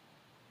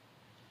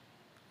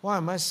 Why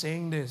am I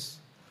saying this?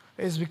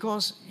 It's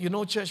because,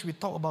 church, we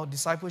talk about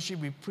discipleship.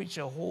 We preach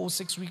a whole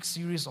 6-week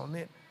series on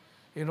it.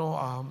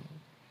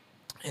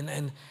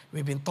 And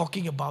we've been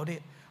talking about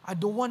it. I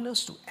don't want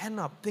us to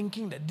end up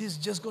thinking that this is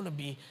just going to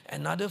be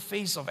another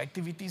phase of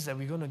activities that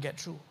we're going to get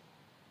through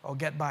or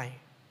get by.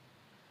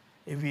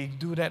 If we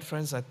do that,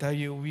 friends, I tell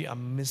you, we are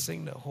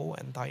missing the whole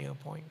entire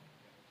point.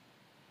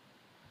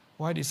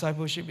 Why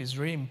discipleship is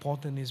very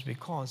important is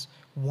because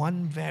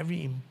one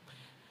very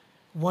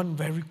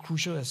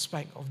crucial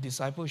aspect of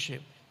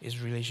discipleship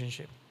is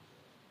relationship.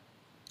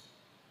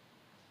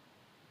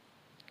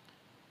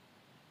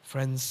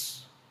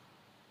 Friends,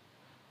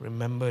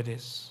 remember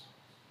this.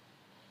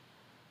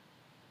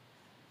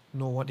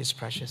 Know what is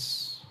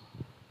precious.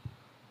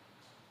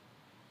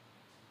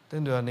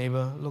 Turn to your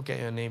neighbor, look at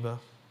your neighbor.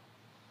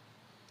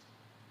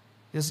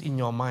 Just in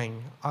your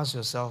mind, ask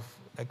yourself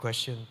that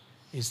question: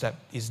 is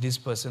this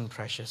person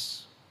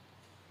precious?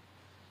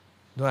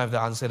 Don't have to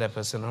answer that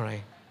person, all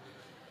right?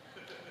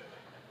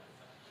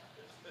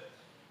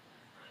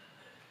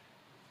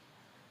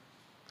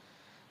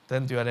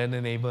 Turn to your other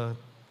neighbor.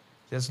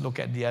 Just look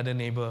at the other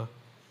neighbor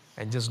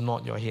and just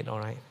nod your head, all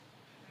right?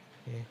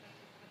 Okay.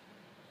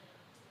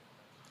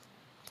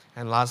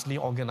 And lastly,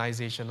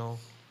 organizational.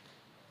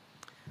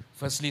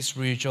 Firstly,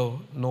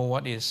 spiritual, know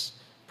what is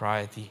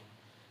priority.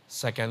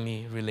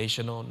 Secondly,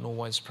 relational, know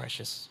what is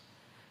precious.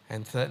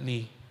 And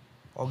thirdly,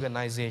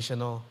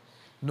 organizational,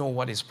 know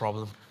what is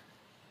problem.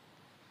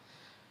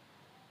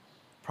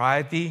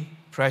 Priority,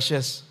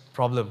 precious,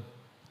 problem.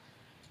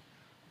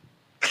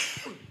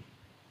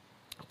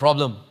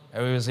 Problem.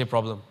 Everyone say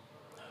problem.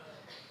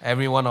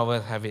 Every one of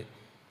us have it.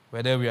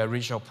 Whether we are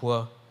rich or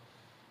poor,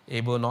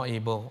 able, not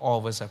able, all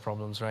of us have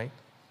problems, right?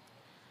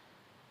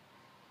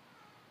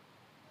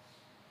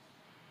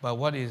 But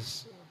what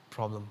is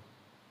problem?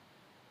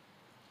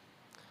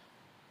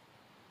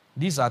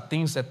 These are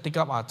things that take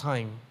up our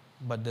time,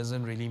 but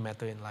doesn't really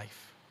matter in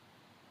life.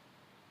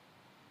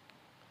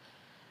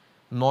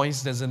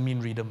 Noise doesn't mean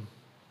rhythm.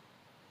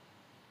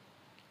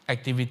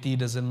 Activity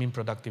doesn't mean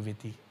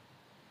productivity.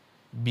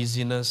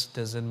 Busyness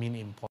doesn't mean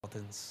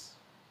importance.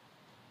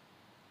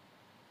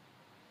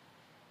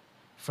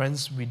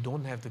 Friends, we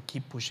don't have to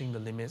keep pushing the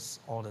limits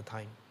all the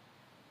time.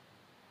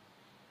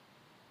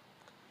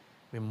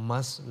 We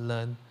must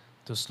learn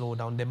to slow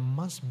down. There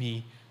must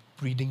be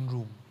breathing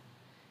room.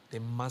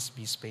 There must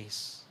be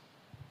space.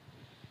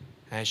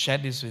 And I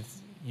shared this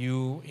with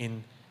you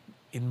in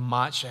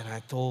March, and I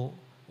told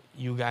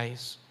you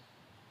guys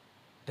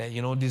that,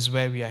 this is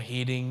where we are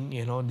heading,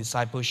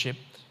 discipleship.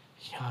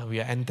 Yeah, we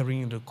are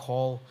entering the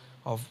call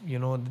of,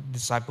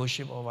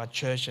 discipleship of our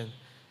church. And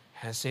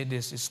I said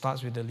this, it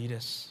starts with the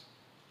leaders.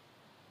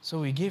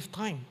 So we gave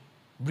time,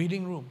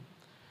 breathing room,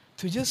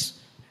 to just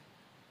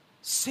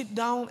sit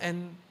down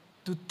and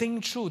to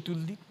think through, to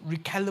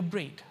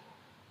recalibrate.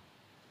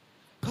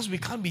 Because we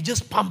can't be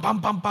just pam.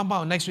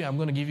 Next week I'm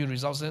going to give you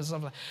results and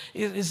stuff like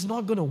that. It's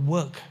not going to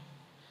work.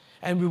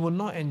 And we will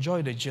not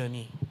enjoy the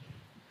journey.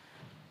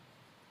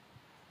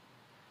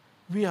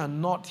 We are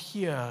not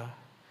here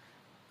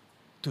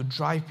to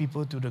drive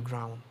people to the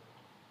ground.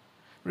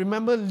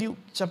 Remember Luke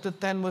chapter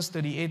 10 verse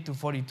 38 to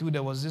 42,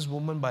 there was this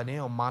woman by the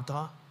name of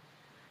Martha.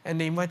 And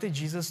they invited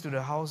Jesus to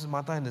the house,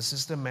 Martha and the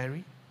sister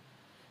Mary.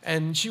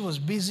 And she was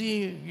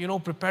busy,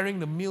 preparing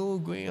the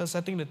meal,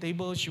 setting the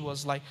table. She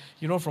was like,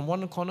 from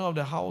one corner of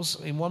the house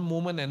in one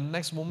moment and the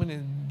next moment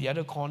in the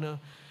other corner.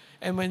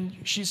 And when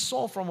she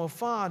saw from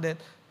afar that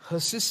her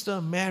sister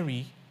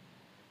Mary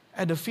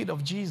at the feet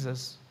of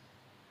Jesus,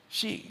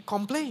 she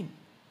complained.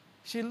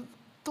 She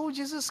told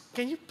Jesus,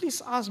 can you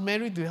please ask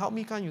Mary to help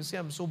me? Can't you see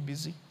I'm so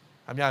busy?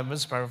 I'm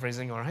just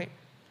paraphrasing, all right?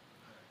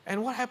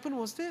 And what happened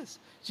was this.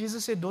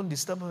 Jesus said, don't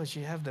disturb her.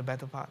 She have the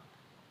better part.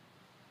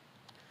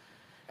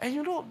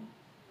 And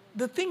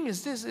the thing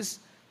is this, is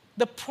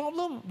the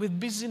problem with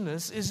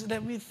busyness is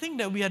that we think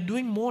that we are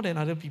doing more than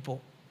other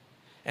people.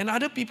 And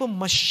other people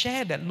must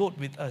share that load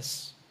with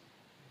us.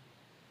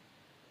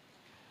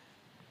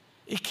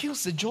 It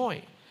kills the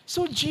joy.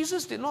 So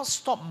Jesus did not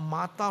stop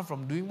Martha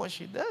from doing what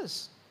she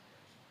does.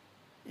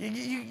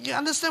 You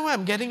understand where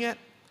I'm getting at?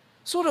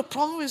 So the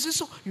problem is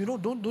this,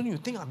 don't you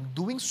think I'm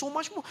doing so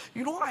much more?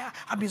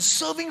 I've been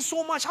serving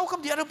so much. How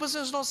come the other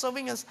person is not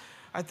serving us?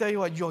 I tell you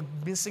what, you're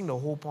missing the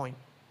whole point.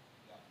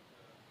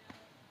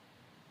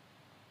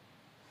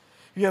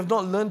 You have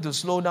not learned to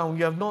slow down.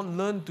 You have not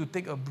learned to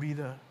take a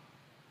breather.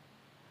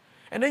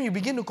 And then you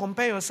begin to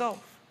compare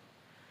yourself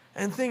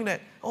and think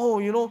that,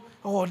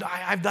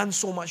 I've done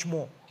so much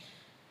more.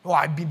 Oh,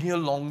 I've been here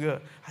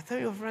longer. I tell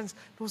you, friends,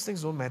 those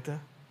things don't matter.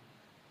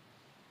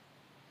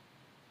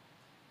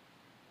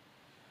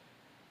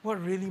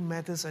 What really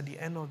matters at the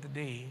end of the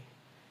day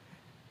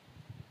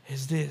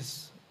is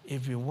this.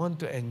 If we want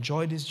to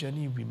enjoy this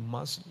journey, we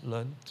must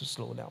learn to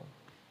slow down.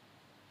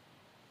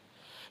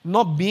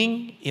 Not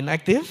being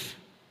inactive.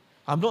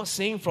 I'm not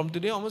saying from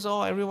today onwards,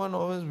 everyone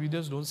of us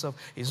readers don't serve.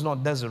 It's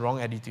not, that's the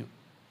wrong attitude.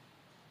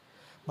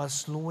 But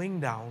slowing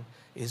down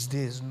is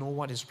this, know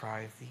what is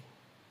priority.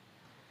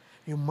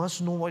 You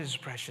must know what is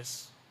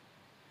precious.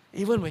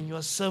 Even when you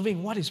are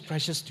serving, what is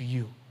precious to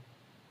you?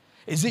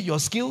 Is it your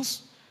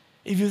skills?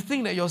 If you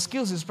think that your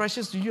skills is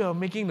precious to you, you are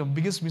making the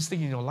biggest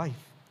mistake in your life.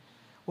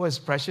 What is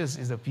precious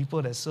is the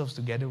people that serves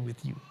together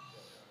with you.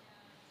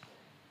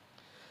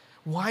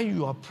 Why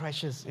you are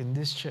precious in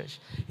this church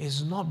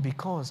is not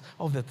because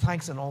of the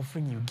tithes and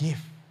offering you give,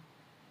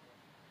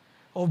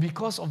 or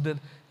because of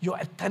your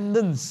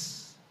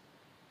attendance,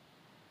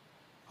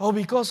 or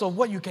because of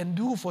what you can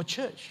do for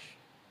church.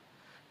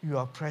 You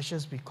are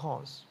precious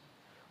because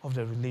of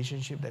the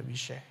relationship that we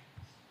share.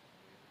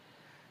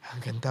 I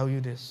can tell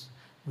you this,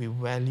 we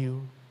value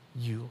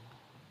you,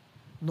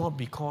 not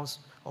because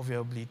of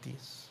your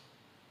abilities,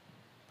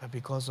 but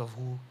because of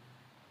who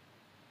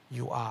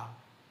you are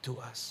to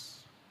us.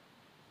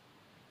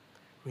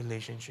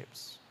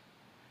 Relationships.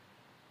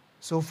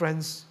 So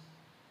friends,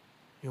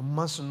 you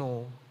must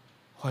know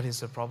what is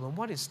the problem.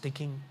 What is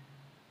taking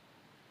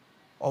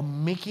or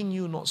making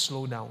you not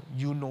slow down?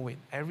 You know it.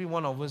 Every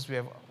one of us, we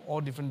have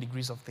all different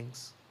degrees of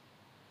things.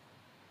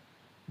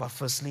 But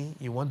firstly,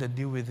 you want to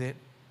deal with it,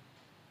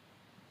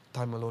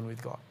 time alone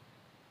with God.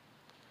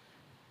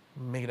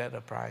 Make that a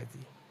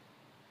priority.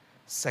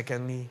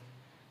 Secondly,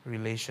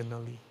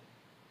 relationally.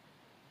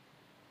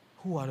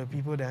 Who are the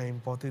people that are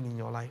important in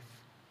your life?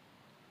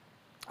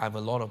 I have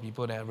a lot of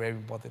people that are very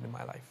important in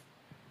my life.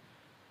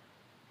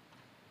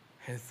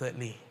 And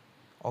thirdly,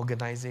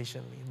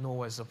 organizationally, know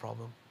what's the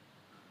problem.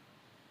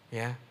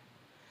 Yeah?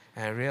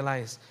 And I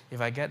realize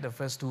if I get the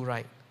first two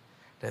right,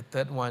 the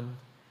third one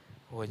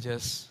will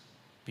just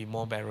be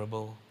more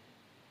bearable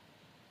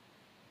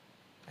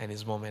and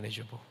it's more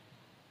manageable.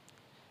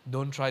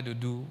 Don't try to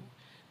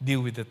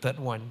deal with the third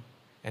one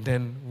and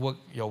then work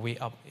your way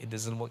up. It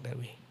doesn't work that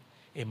way.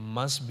 It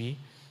must be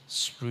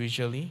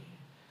spiritually,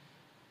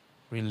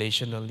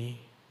 relationally,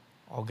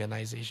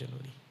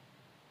 organizationally.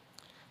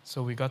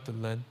 So we got to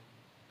learn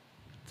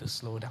to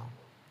slow down.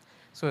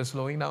 So is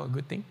slowing down a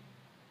good thing?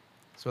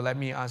 So let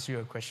me ask you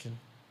a question.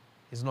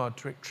 It's not a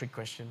trick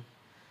question.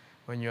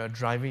 When you are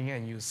driving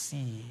and you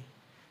see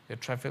the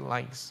traffic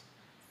lights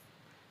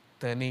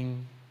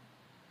turning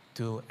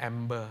to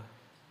amber,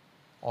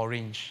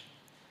 orange,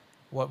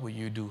 what would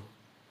you do?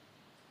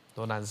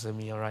 Don't answer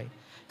me, all right?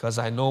 Because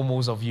I know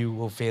most of you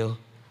will fail.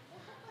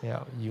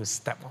 Yeah, you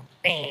step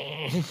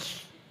on.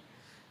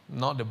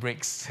 Not the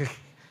brakes,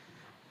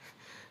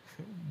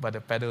 but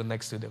the pedal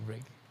next to the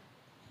brake.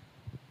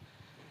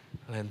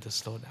 Learn to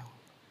slow down.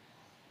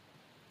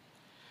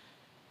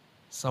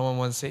 Someone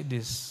once said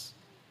this: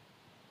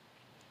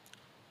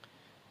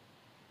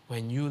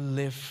 when you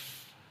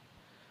live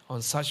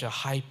on such a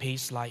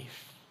high-paced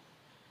life,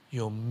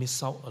 you'll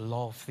miss out a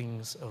lot of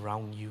things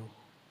around you.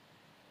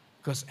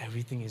 Because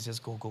everything is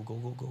just go, go, go,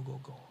 go, go, go,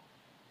 go.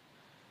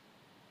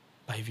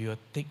 But if you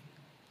take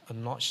a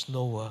notch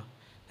slower,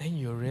 then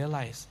you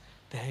realize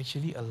there are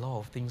actually a lot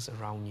of things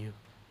around you.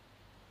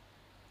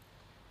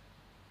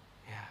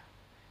 Yeah.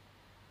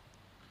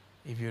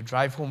 If you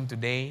drive home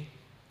today,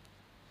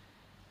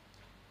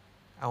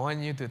 I want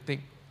you to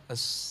take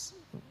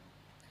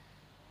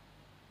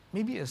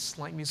maybe a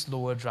slightly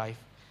slower drive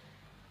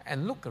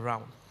and look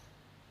around.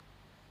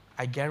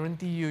 I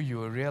guarantee you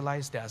will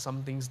realize there are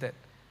some things that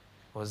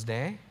is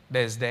there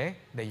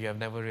that you have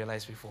never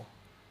realized before.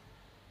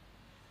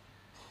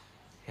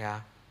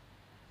 Yeah.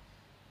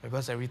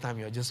 Because every time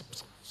you're just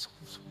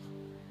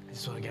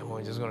want to get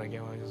home, just want to get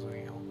home.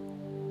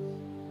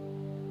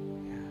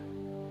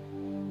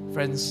 Yeah.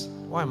 Friends,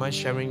 why am I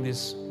sharing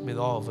this with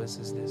all of us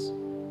is this.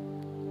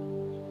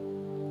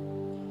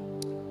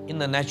 In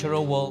the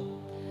natural world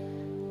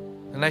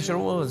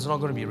is not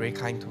going to be very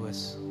kind to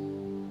us.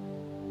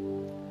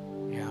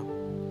 Yeah.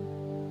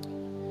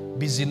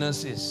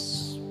 Busyness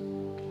is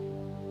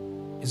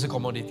a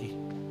commodity.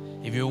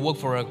 If you work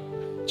for a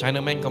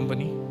Chinaman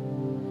company,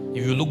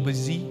 if you look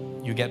busy,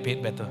 you get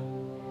paid better.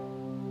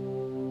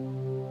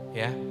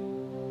 Yeah?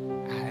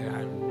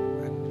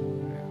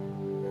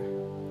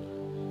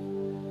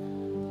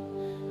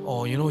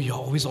 Or, you're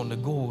always on the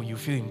go. You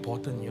feel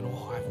important. I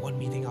have one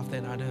meeting after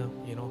another.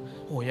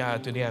 Oh yeah,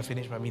 today I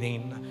finished my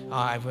meeting.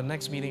 I have a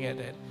next meeting at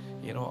that,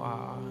 in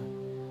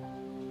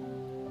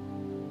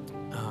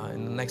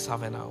the next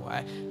half an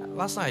hour.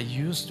 Last night I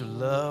used to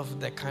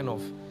love that kind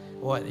of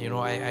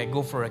I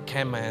go for a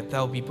camp and I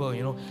tell people,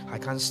 I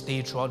can't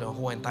stay throughout the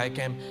whole entire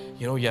camp.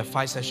 You have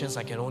 5 sessions,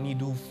 I can only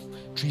do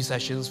 3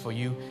 sessions for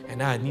you, and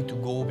then I need to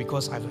go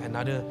because I have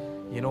another,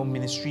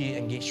 ministry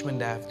engagement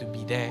that I have to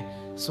be there.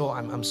 So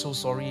I'm so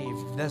sorry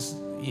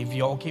if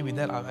you're okay with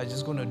that. I'm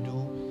just gonna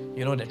do,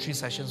 the 3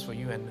 sessions for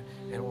you, and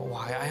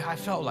wow, I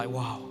felt like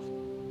wow,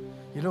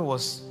 it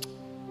was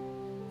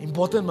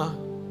important, ma.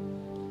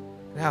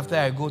 Then after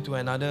I go to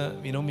another,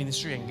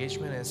 ministry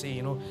engagement and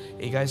say,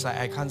 hey guys,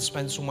 I can't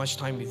spend so much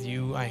time with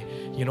you. I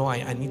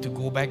need to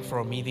go back for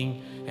a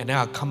meeting, and then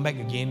I'll come back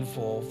again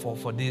for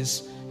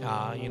this,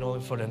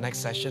 for the next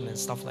session and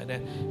stuff like that.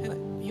 And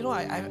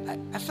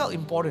I felt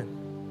important.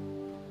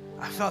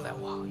 I felt that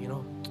wow,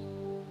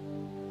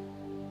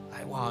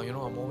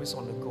 I'm always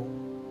on the go.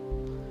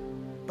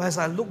 But as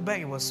I look back,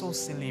 it was so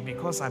silly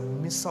because I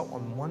missed out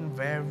on one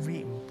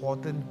very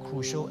important,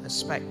 crucial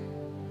aspect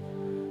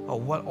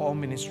of what all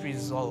ministry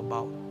is all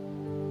about,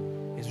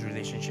 is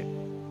relationship.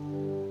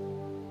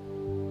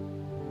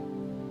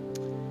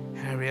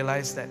 And I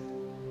realized that,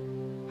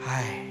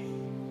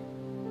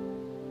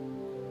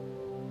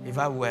 if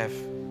I would have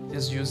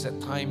just used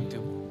that time to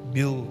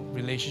build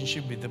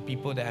relationship with the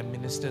people that I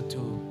ministered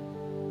to,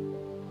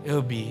 it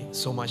would be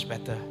so much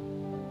better,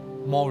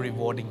 more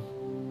rewarding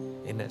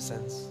in that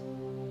sense.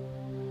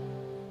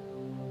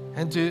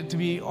 And to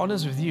be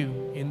honest with you,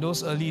 in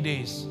those early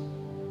days,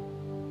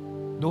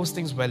 those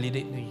things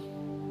validate me.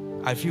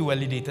 I feel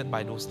validated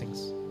by those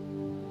things.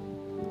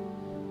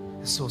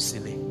 It's so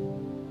silly.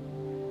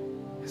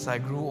 As I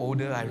grew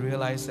older, I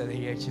realized that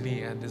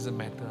it doesn't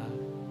matter.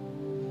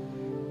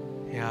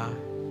 Yeah.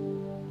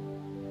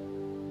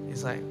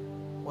 It's like,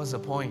 what's the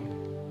point?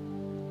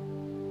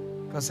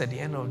 Because at the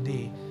end of the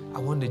day, I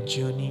want to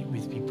journey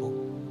with people.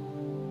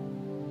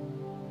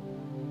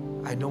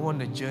 I don't want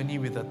to journey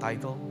with a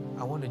title.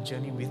 I want to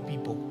journey with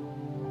people.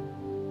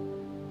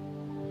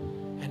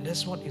 And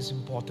that's what is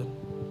important.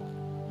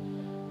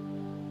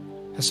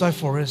 That's why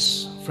for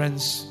us,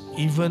 friends,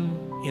 even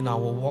in our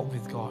walk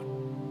with God,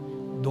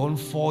 don't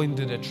fall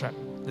into the trap.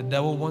 The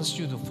devil wants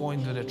you to fall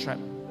into the trap.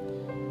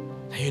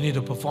 You need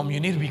to perform. You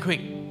need to be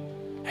quick.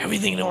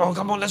 Everything,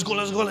 come on, let's go.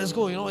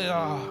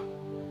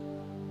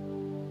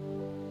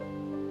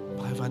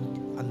 But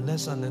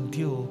unless and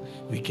until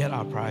we get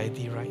our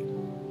priority right,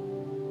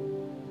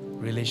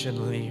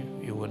 relationally,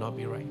 it will not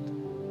be right.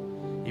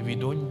 If we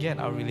don't get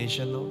our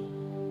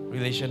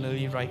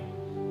relationally right,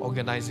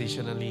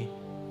 organizationally,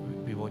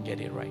 we won't get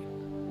it right.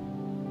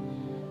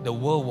 The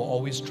world will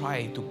always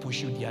try to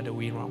push you the other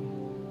way around.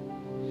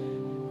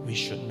 We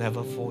should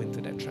never fall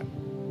into that trap.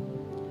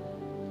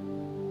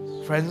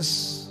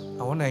 Friends,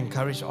 I want to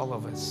encourage all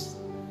of us.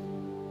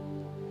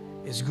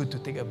 It's good to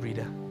take a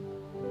breather.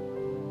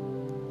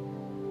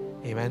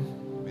 Amen?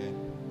 Amen.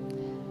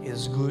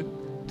 It's good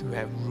to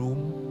have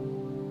room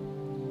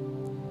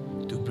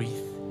to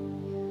breathe.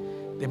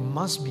 There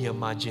must be a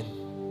margin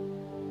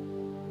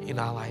in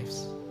our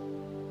lives.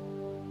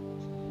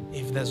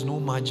 If there's no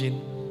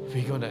margin,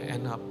 we're going to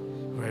end up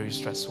very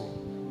stressful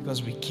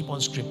because we keep on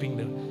scraping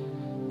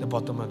the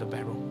bottom of the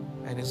barrel,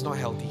 and it's not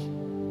healthy.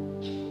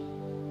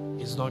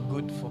 It's not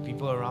good for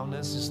people around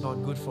us. It's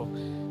not good for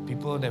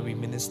people that we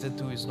minister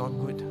to is not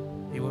good,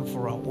 even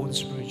for our own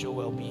spiritual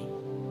well-being.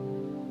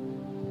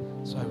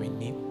 So we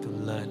need to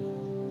learn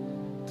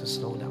to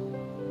slow down.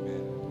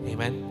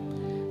 Amen.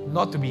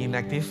 Not to be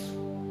inactive,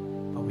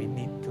 but we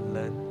need to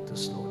learn to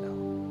slow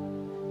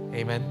down.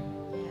 Amen.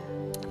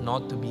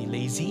 Not to be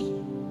lazy,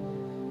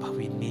 but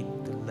we need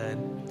to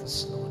learn to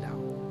slow down.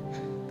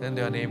 Turn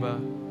to your neighbor.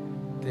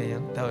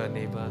 Tell your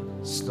neighbor,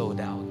 slow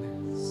down.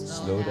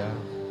 Slow down.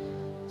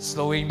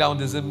 Slowing down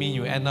doesn't mean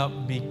you end up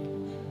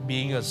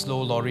being a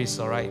slow lorries,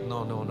 all right?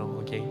 No,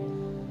 okay?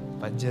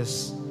 But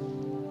just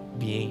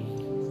being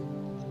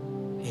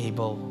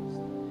able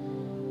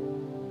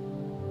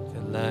to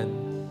learn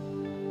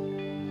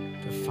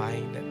to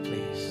find that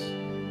place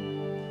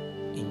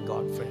in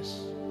God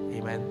first.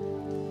 Amen.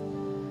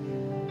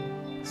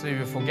 So if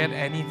you forget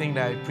anything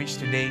that I preached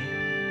today,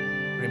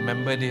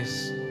 remember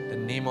this. The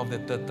name of the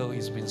turtle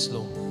is been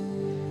slow.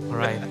 All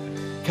right.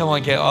 Come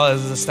on, get all of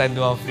us to stand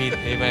to our feet.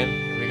 Amen.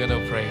 We're going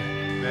to pray.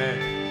 Amen.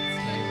 Amen.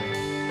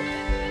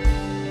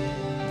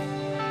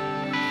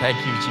 Thank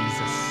you,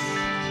 Jesus.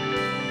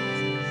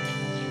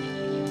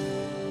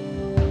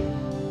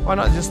 Why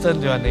not just turn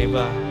to your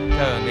neighbor,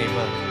 tell your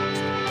neighbor.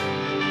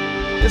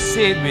 Just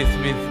say it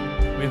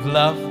with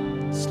love.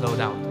 Slow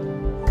down.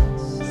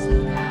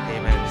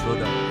 Amen. Slow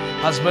down.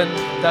 Husband,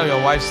 tell your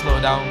wife slow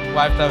down.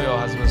 Wife, tell your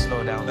husband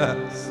slow down.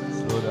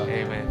 Slow down.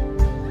 Amen.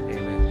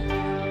 Amen.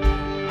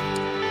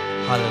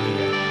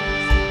 Hallelujah.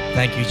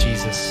 Thank you,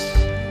 Jesus.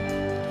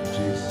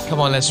 Jesus. Come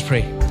on, let's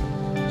pray.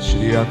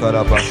 Shriya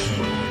Karaba.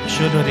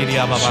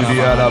 Shriya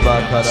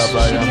Raba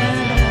Karabaya.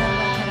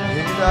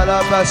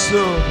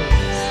 Hindalabasu.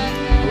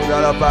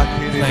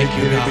 Udalabaki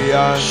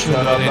Ribiyan.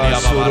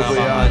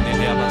 Sharabasurubaya.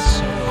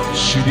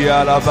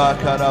 Shriya Raba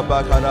Karaba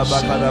Karaba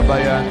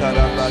Karabaya.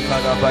 Karaba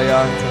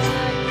Karabaya.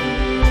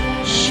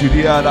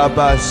 Shriya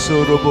Raba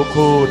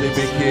Surubuku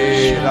Ribiki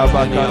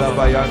Raba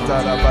Karabaya.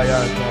 Karabaya.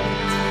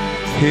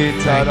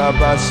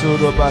 Hitaraba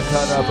Suruba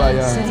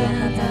Karabaya.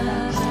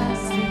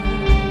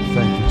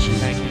 Thank you,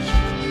 Jesus. Thank you,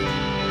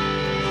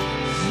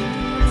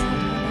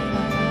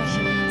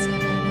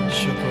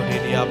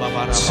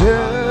 Jesus.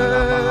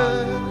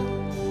 Turn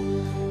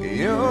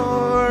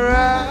your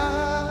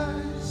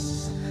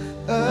eyes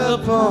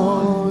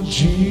upon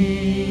Jesus.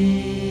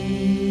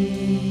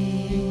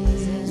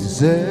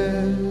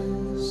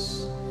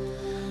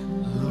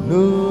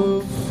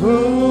 Look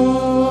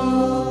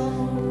full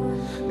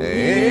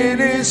in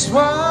His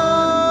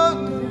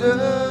wonderful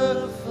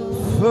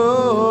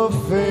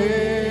face,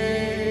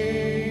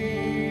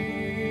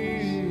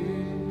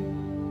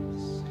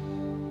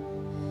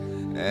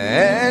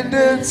 and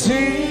the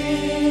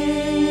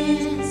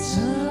things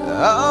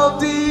of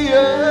the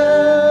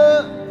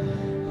earth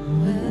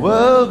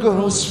will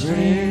grow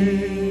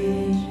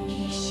strangely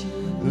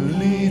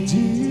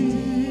deep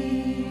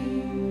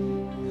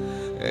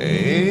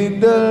in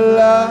the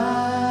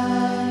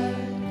light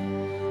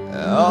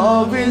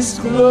of His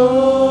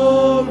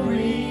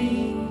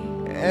glory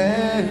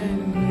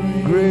and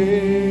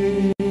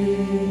grace.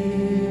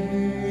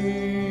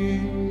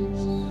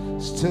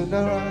 Turn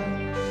our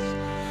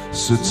eyes,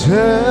 so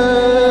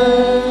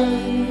turn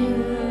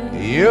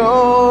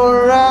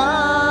your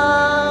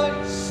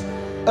eyes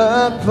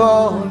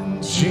upon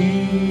Jesus.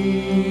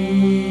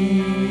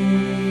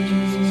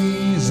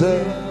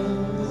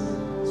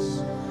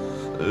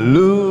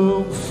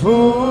 Look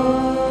full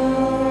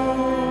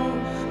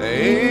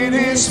in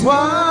His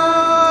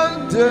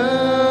wonderful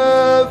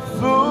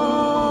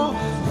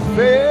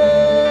face,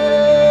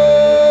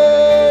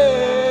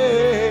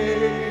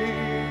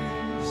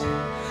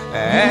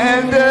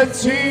 and the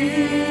tears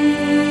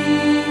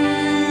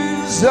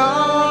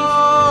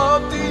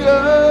of the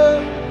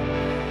earth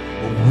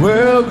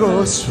will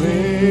go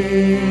strangely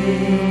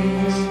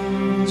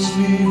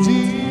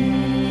deep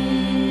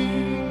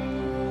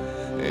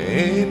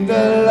in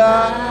the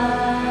light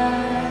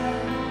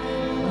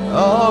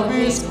of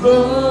His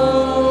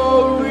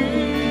glory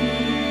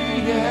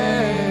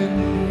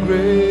and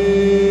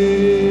grace,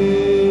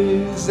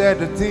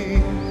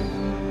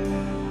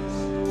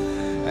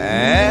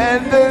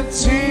 and the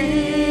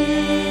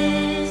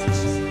tears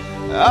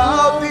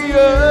of the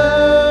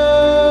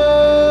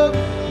earth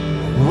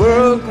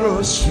will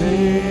grow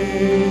strangely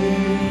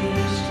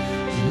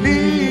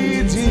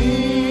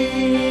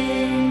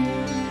deep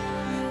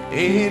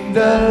in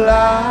the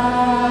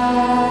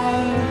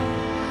light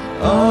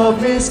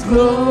of His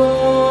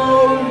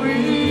glory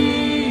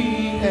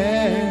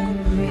and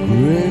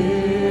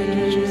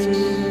grace.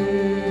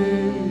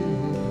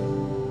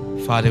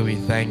 Father, we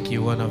thank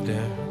you. One of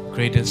the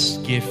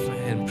greatest gift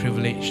and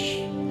privilege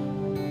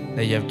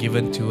that you have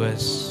given to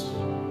us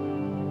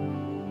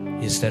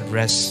is that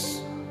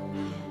rest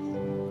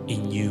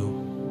in you.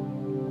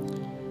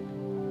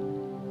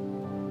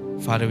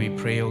 Father, we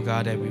pray, oh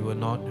God, that we will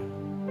not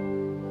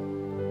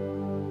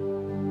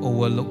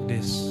overlook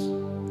this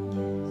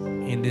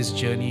in this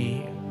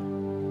journey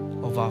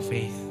of our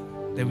faith,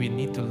 that we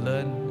need to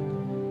learn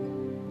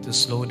to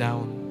slow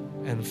down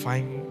and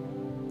find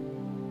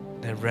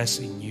that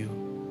rest in you.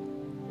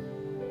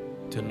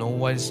 to know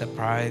what is a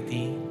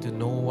priority, to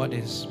know what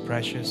is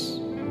precious,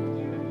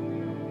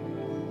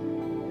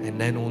 and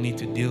then only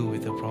to deal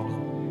with the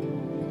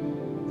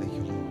problem. Thank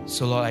you, Lord.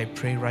 So Lord, I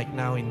pray right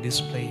now in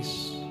this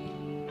place,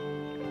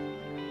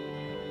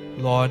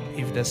 Lord,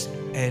 if there's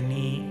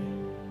any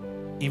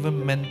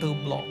even mental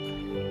block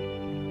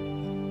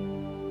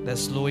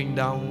that's slowing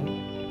down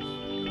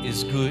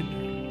is good,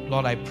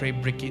 Lord, I pray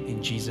break it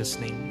in Jesus'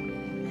 name.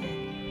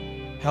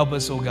 Help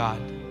us, oh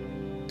God,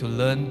 to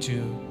learn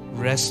to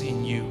rest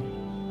in you,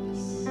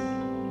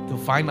 to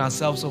find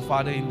ourselves, oh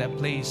Father, in that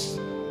place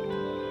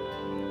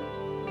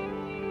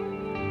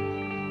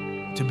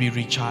to be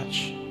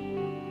recharged.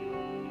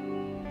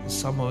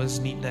 Some of us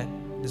need that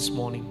this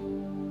morning.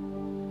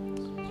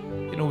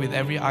 You know, with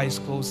every eyes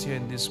closed here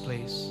in this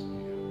place,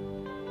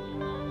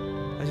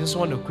 I just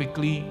want to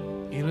quickly,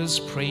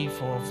 just pray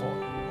for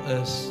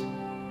us.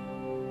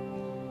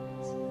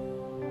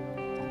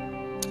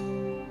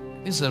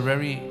 This is a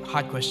very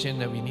hard question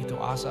that we need to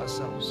ask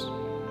ourselves.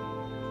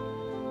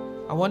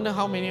 I wonder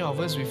how many of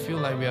us we feel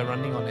like we are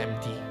running on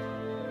empty.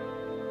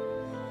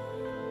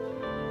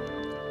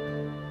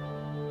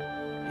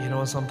 You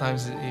know,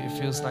 sometimes it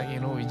feels like,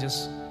 we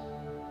just,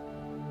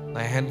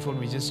 like a handphone,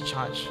 we just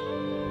charge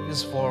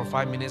just 4 or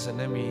 5 minutes and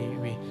then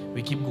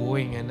we keep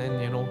going, and then,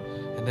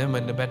 and then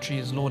when the battery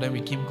is low, then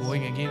we keep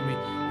going again. We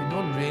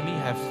don't really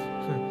have,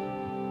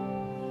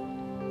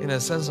 in a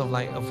sense of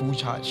like a full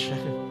charge. I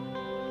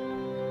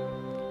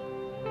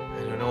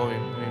don't know,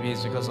 maybe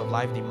it's because of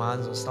life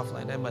demands or stuff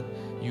like that, but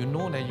you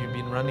know that you've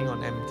been running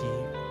on empty.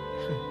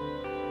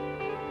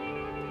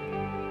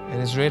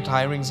 And it's very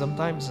tiring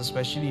sometimes,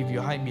 especially if you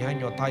hide behind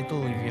your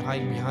title, if you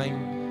hide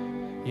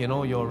behind,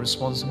 your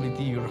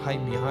responsibility, you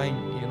hide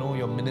behind,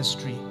 your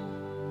ministry.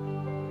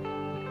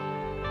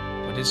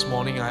 But this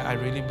morning, I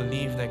really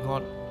believe that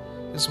God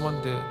just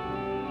wants to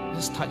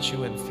just touch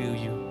you and feel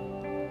you.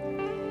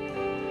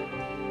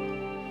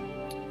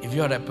 If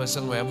you are that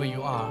person, wherever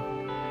you are,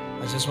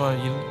 I just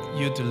want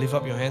you to lift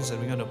up your hands and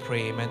we're going to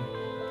pray. Amen.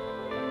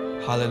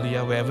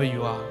 Hallelujah. Wherever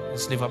you are,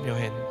 just lift up your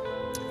hand.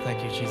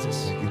 Thank you,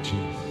 Jesus. Thank you,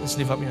 Jesus. Just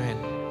lift up your hand.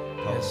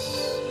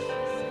 Yes.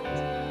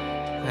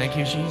 Thank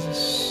you,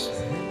 Jesus.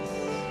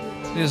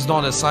 This is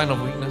not a sign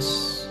of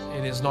weakness.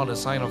 It is not a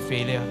sign of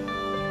failure.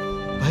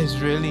 But it's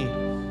really,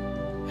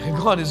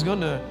 God is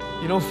going to,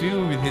 fill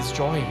you with His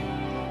joy.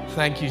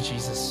 Thank you,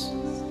 Jesus.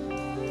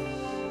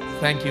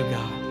 Thank you,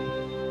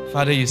 God.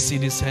 Father, you see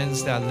these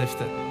hands that are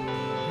lifted.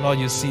 Lord,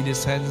 you see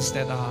these hands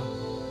that are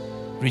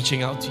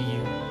reaching out to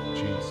you.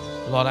 Jesus.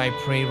 Lord, I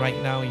pray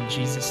right now in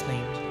Jesus'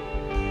 name.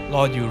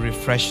 Lord, you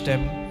refresh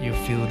them, you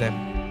fill them.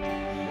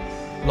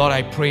 Lord,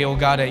 I pray, oh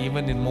God, that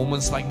even in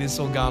moments like this,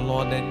 oh God,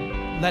 Lord, that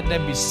let there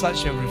be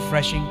such a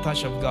refreshing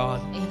touch of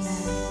God.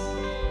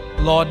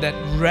 Amen. Lord, that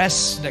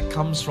rest that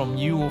comes from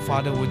you, oh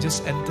Father, will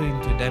just enter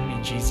into them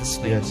in Jesus'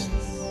 name. Yes.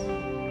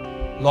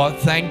 Lord,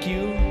 thank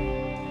you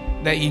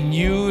that in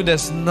you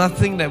there's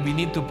nothing that we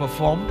need to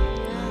perform.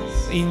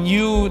 Yes. In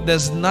you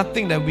there's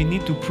nothing that we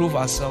need to prove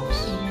ourselves,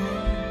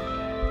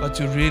 Amen. but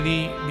to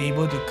really be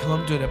able to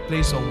come to the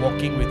place of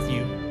walking with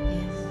you.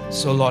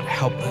 Yes. So Lord,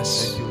 help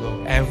us Thank you,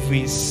 Lord.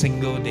 every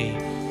single day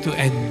to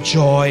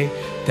enjoy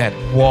that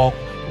walk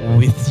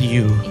with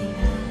you.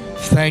 Amen.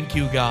 Thank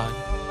you, God.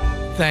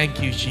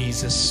 Thank you,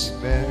 Jesus.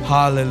 Amen.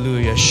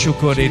 Hallelujah.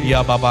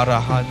 Shukuriya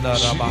babarahanda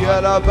rabah.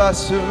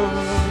 Shiyarabasu.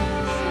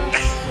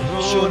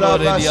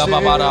 Shukuriya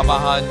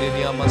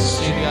babarabahanda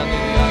masiriya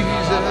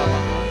rabah.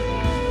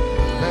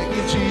 Thank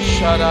you, Jesus.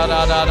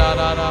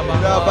 Shadadadadadadabah.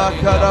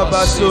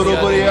 Rabakarabasu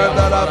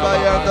ruburiyanda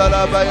rabayanda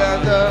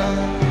rabayanda.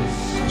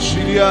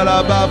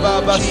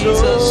 Shiyarabababasu.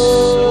 Jesus,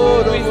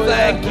 we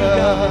thank you,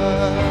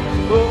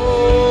 God.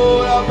 Oh,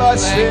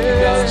 Thank you,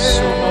 God.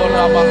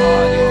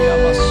 Sunorabahadiya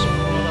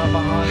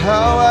basurabahadiya.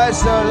 how I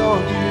start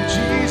on you,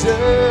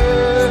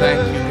 Jesus.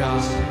 Thank you,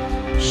 God.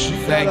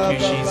 Thank you,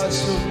 Jesus.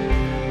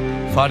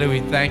 Father, we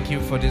thank you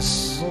for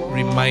this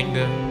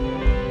reminder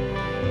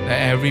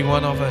that every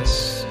one of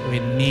us, we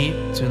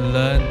need to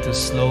learn to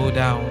slow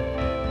down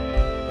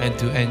and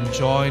to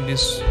enjoy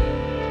this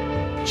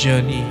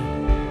journey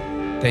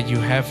that you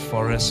have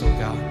for us, oh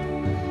God.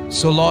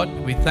 So Lord,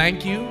 we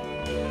thank you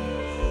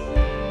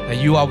that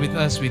you are with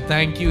us. We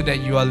thank you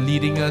that you are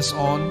leading us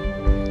on.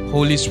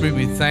 Holy Spirit,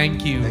 we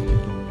thank you Thank you,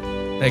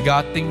 Lord. that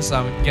God, things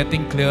are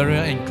getting clearer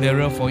and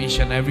clearer for each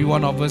and every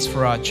one of us,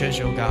 for our church,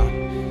 oh God.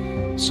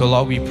 So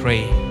Lord, we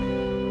pray,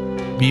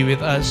 be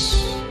with us.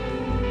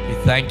 We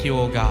thank you,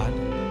 oh God,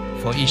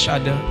 for each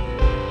other.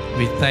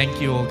 We thank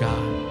you, oh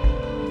God,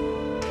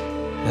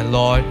 that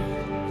Lord,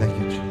 Thank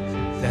you,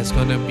 Jesus. there's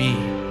going to be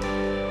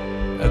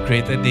a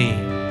greater day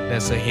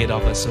that's ahead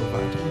of us, oh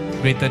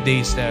God. Greater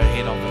days that are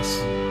ahead of us.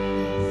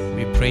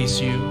 We praise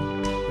you.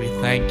 We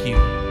thank you.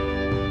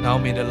 Now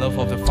may the love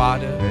of the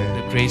Father,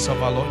 Amen. the grace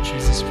of our Lord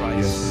Jesus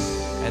Christ,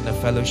 Yes. and the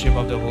fellowship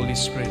of the Holy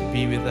Spirit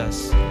be with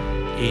us.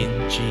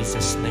 In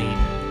Jesus' name.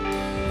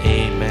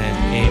 Amen.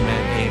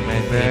 Amen.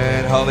 Amen.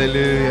 Amen.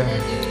 Hallelujah.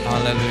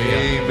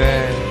 Hallelujah.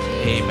 Amen.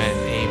 Amen.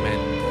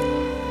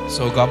 Amen.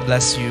 So God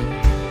bless you.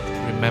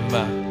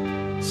 Remember,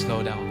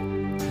 slow down.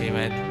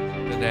 Amen.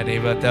 to their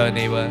neighbor, tell your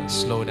neighbor,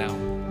 slow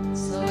down.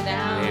 Slow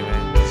down.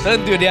 Amen.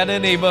 Turn to the other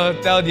neighbor,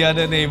 tell the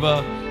other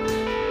neighbor,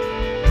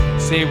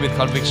 say with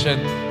conviction,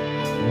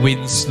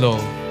 win slow.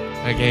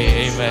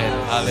 Okay,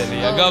 amen.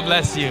 Hallelujah. God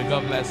bless you.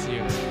 God bless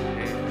you.